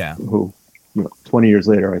 Yeah. Who, 20 years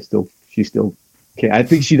later, she still can't. I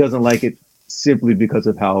think she doesn't like it simply because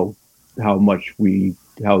of how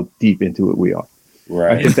deep into it we are.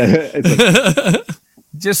 Right. I think that it's like,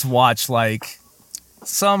 just watch like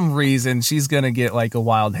some reason she's gonna get like a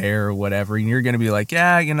wild hair or whatever, and you're gonna be like,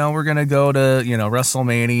 we're gonna go to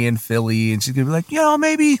WrestleMania in Philly, and she's gonna be like,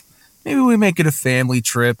 maybe we make it a family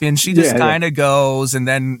trip, and she just kind of goes, and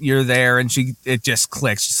then you're there, and it just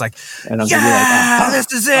clicks. She's like, and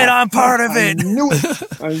this is it. I'm part of it. I knew it.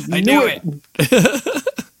 I knew it.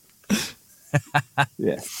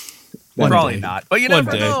 Yeah. Probably not, but you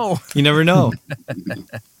never know. You never know.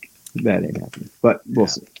 That ain't happening, but we'll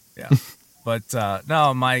see. Yeah. But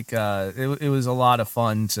no, Mike, it was a lot of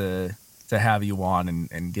fun to have you on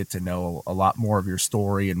and get to know a lot more of your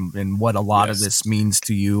story and what a lot of this means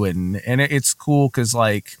to you. And it's cool because,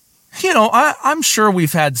 like, I'm sure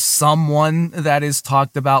we've had someone that has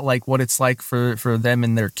talked about like what it's like for them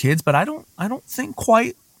and their kids, but I don't think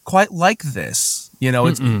quite like this.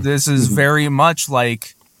 This is very much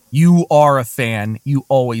like you are a fan, you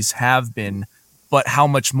always have been. But how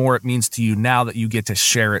much more it means to you now that you get to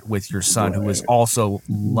share it with your son, who is also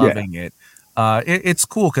loving it. It's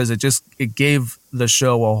cool because it gave the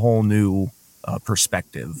show a whole new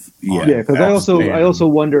perspective. Yeah, because I also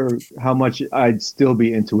wonder how much I'd still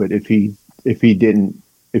be into it if he didn't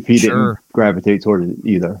gravitate toward it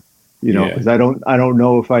either. Because I don't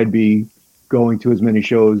know if I'd be going to as many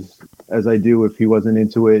shows as I do if he wasn't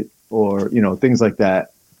into it, or things like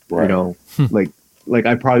that. Right. Like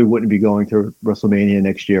I probably wouldn't be going to WrestleMania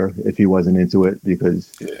next year if he wasn't into it,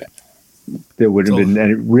 because there wouldn't have been,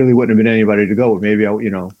 and it really wouldn't have been anybody to go. Maybe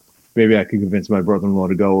I could convince my brother-in-law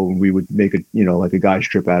to go, and we would make it, like a guy's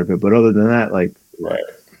trip out of it. But other than that, like,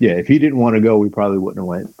 if he didn't want to go, we probably wouldn't have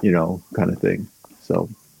went, kind of thing. So.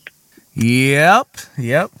 Yep.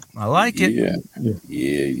 I like it.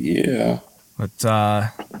 Yeah. But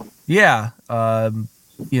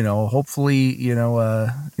hopefully,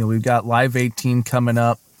 we've got Live 18 coming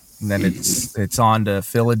up, and then it's on to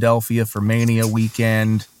Philadelphia for Mania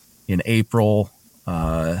weekend in April.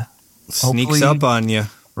 Sneaks up on you.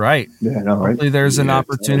 Right. Yeah, no, right. Hopefully there's an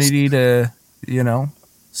opportunity to,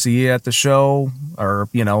 see you at the show, or,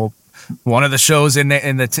 one of the shows in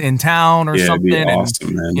town or something,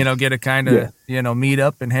 awesome, and, get a kind of, meet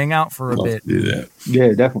up and hang out for a bit. Do that.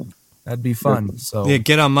 Yeah, definitely. That'd be fun. So Yeah,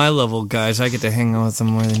 get on my level, guys. I get to hang out with them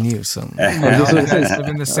more than you. So you guys live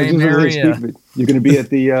in the same area. You're going to be at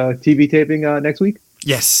the TV taping next week?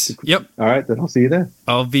 yes, yep, All right, then I'll see you there.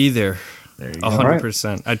 I'll be there. There you go.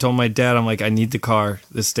 100%. I told my dad, I'm like, I need the car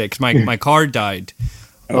this day because my car died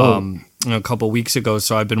a couple weeks ago.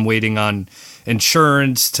 So I've been waiting on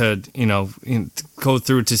insurance to go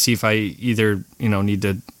through to see if I either need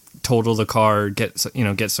to total the car, get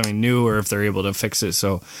something new, or if they're able to fix it.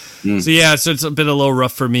 So yeah, so it's been a little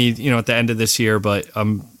rough for me, at the end of this year, but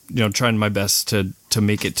I'm trying my best to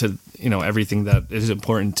make it to everything that is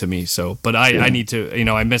important to me. So, but I need to,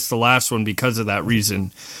 I missed the last one because of that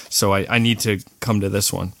reason. So I need to come to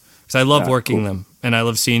this one because I love working them, and I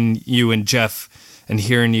love seeing you and Jeff and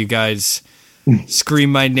hearing you guys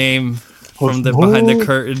scream my name from behind the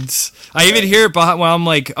curtains. I even hear it behind when I'm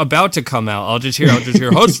like about to come out. I'll just hear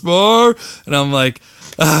Hotspur, and I'm like,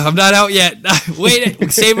 I'm not out yet.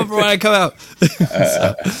 Wait, save it for when I come out.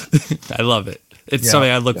 So, I love it. It's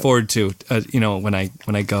something I look forward to. When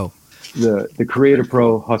I go. The Creator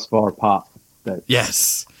Pro Husqvarna Pop.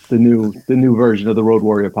 Yes. The new version of the Road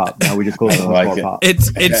Warrior Pop. Now we just call it the Husqvarna Pop.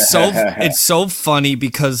 It's so funny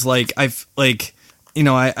because I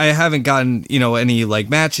haven't gotten any like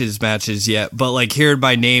matches yet, but like hearing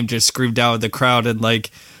my name just screamed out in the crowd, and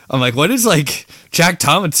like I'm like, what is like Jack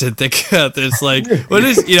Tomlinson think about this? Like, what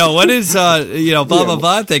is blah blah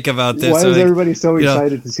blah think about this? Why is everybody so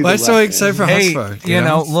excited to see? Why so excited for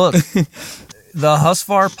Husqvarna? Look, the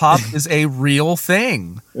Husqvarna Pop is a real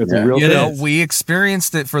thing. It's a real thing. We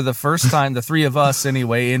experienced it for the first time, the three of us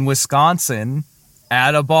anyway, in Wisconsin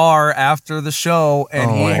at a bar after the show,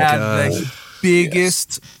 and he had the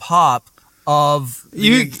biggest pop of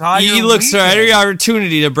the entire he looks for weekend. every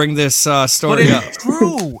opportunity to bring this story up.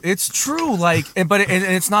 It's true. Like, but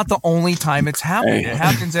it's not the only time it's happened. It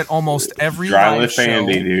happens at almost every Dry live lip show.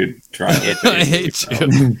 Andy, dude. Dry lip I hate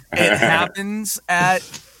you. It happens at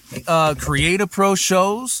Creative Pro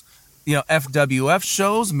shows, FWF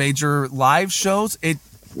shows, major live shows.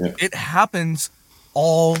 It happens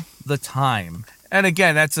all the time. And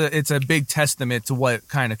again, it's a big testament to what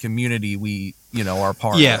kind of community we are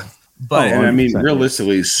part of. But and I mean,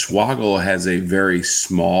 realistically, Swoggle has a very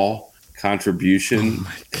small contribution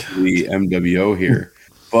to the MWO here.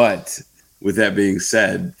 But with that being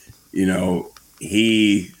said,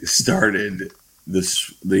 he started the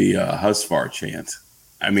Husqvarna chant.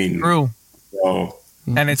 I mean, true. So,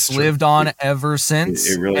 and it's lived on ever since.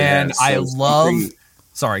 It really and has. So I love.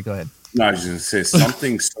 Sorry, go ahead. No, I was going to say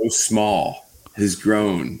something so small has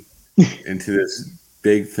grown into this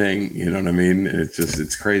big thing. You know what I mean?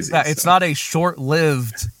 It's crazy. Yeah, it's not a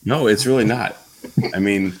short-lived. No, it's really not. I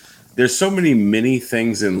mean, there's so many mini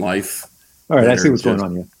things in life. All right, I see what's going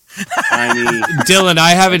on here. Tiny. Dylan,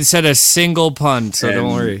 I haven't said a single pun, so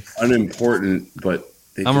don't worry. Unimportant, but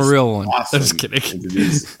I'm a real one. Awesome I'm just kidding. Into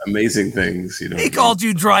these amazing things, He called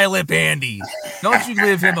you Dry Lip Andy. Don't you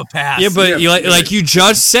give him a pass? Yeah, but like you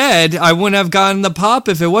just said, I wouldn't have gotten the pop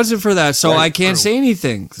if it wasn't for that. So I can't say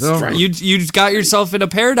anything. So you got yourself in a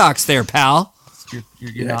paradox there, pal.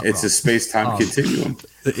 You're not it's wrong. a space-time continuum.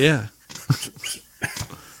 Yeah.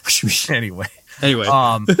 Anyway,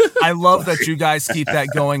 I love that you guys keep that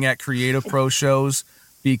going at Creative Pro shows,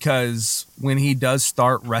 because when he does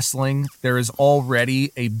start wrestling, there is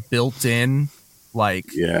already a built-in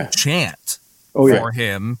chant for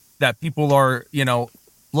him that people are,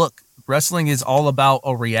 look, wrestling is all about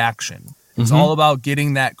a reaction. It's all about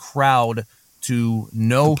getting that crowd to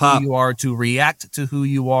know who you are, to react to who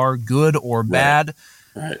you are, good or bad.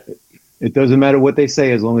 Right. It doesn't matter what they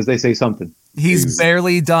say as long as they say something. He's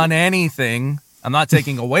barely done anything. I'm not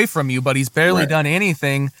taking away from you, but he's barely done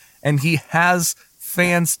anything, and he has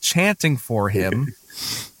fans chanting for him.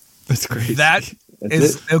 That's great. That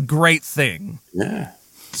is a great thing. Yeah.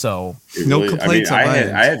 So no complaints. I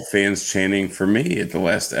had fans chanting for me at the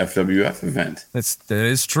last FWF event. That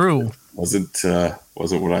is true. Wasn't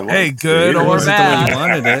what I liked. Hey, good or bad. You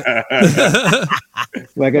wanted it.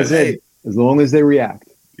 Like I said, as long as they react.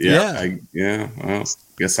 Yeah. Well,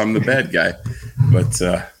 guess I'm the bad guy, but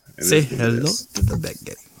say hello to the bad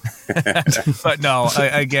guy. But no,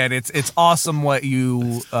 again, it's awesome what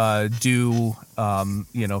you do.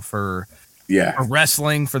 For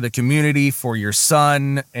wrestling, for the community, for your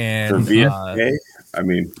son, and for VSK.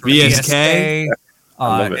 VSK.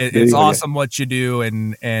 It's awesome what you do,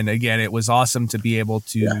 and again, it was awesome to be able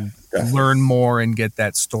to learn more and get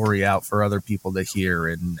that story out for other people to hear,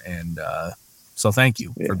 and so thank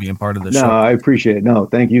you for being part of the show. No, I appreciate it. No,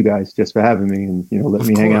 thank you guys just for having me and let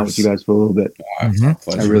me hang out with you guys for a little bit. I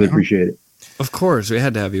really appreciate it. Of course, we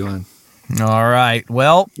had to have you on. All right.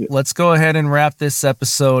 Well, let's go ahead and wrap this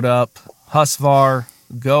episode up. Husvar,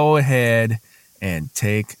 go ahead and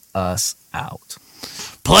take us out.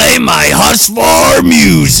 Play my Husvar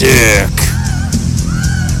music.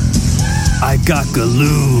 I got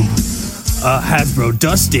Galoob, a Hasbro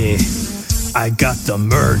Dusty. I got the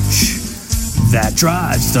merch that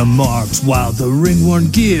drives the marks, while the ring-worn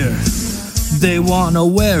gear, they wanna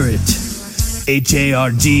wear it.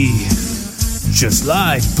 HARD, just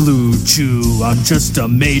like Blue Chew, I'm just a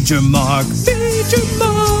major mark. Major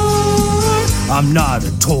mark. I'm not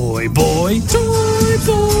a toy boy. Toy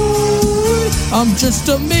boy. I'm just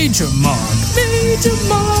a major mark. Major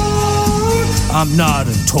mark. I'm not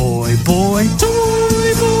a toy boy.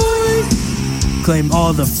 Toy boy. Claim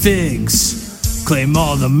all the figs. Claim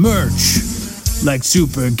all the merch. Like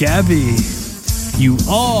Super Gabby. You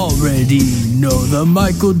already know the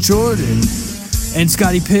Michael Jordan and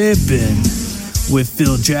Scottie Pippen with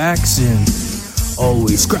Phil Jackson.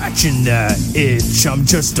 Always scratching that itch. I'm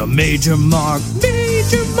just a major mark.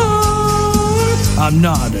 Major mark. I'm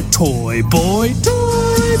not a toy boy.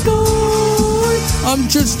 Toy boy. I'm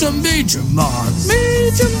just a major mark.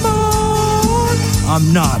 Major mark.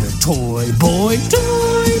 I'm not a toy boy.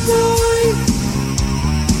 Toy boy.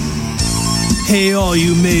 Hey, all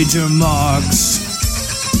you major marks.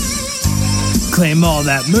 Claim all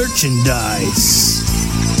that merchandise.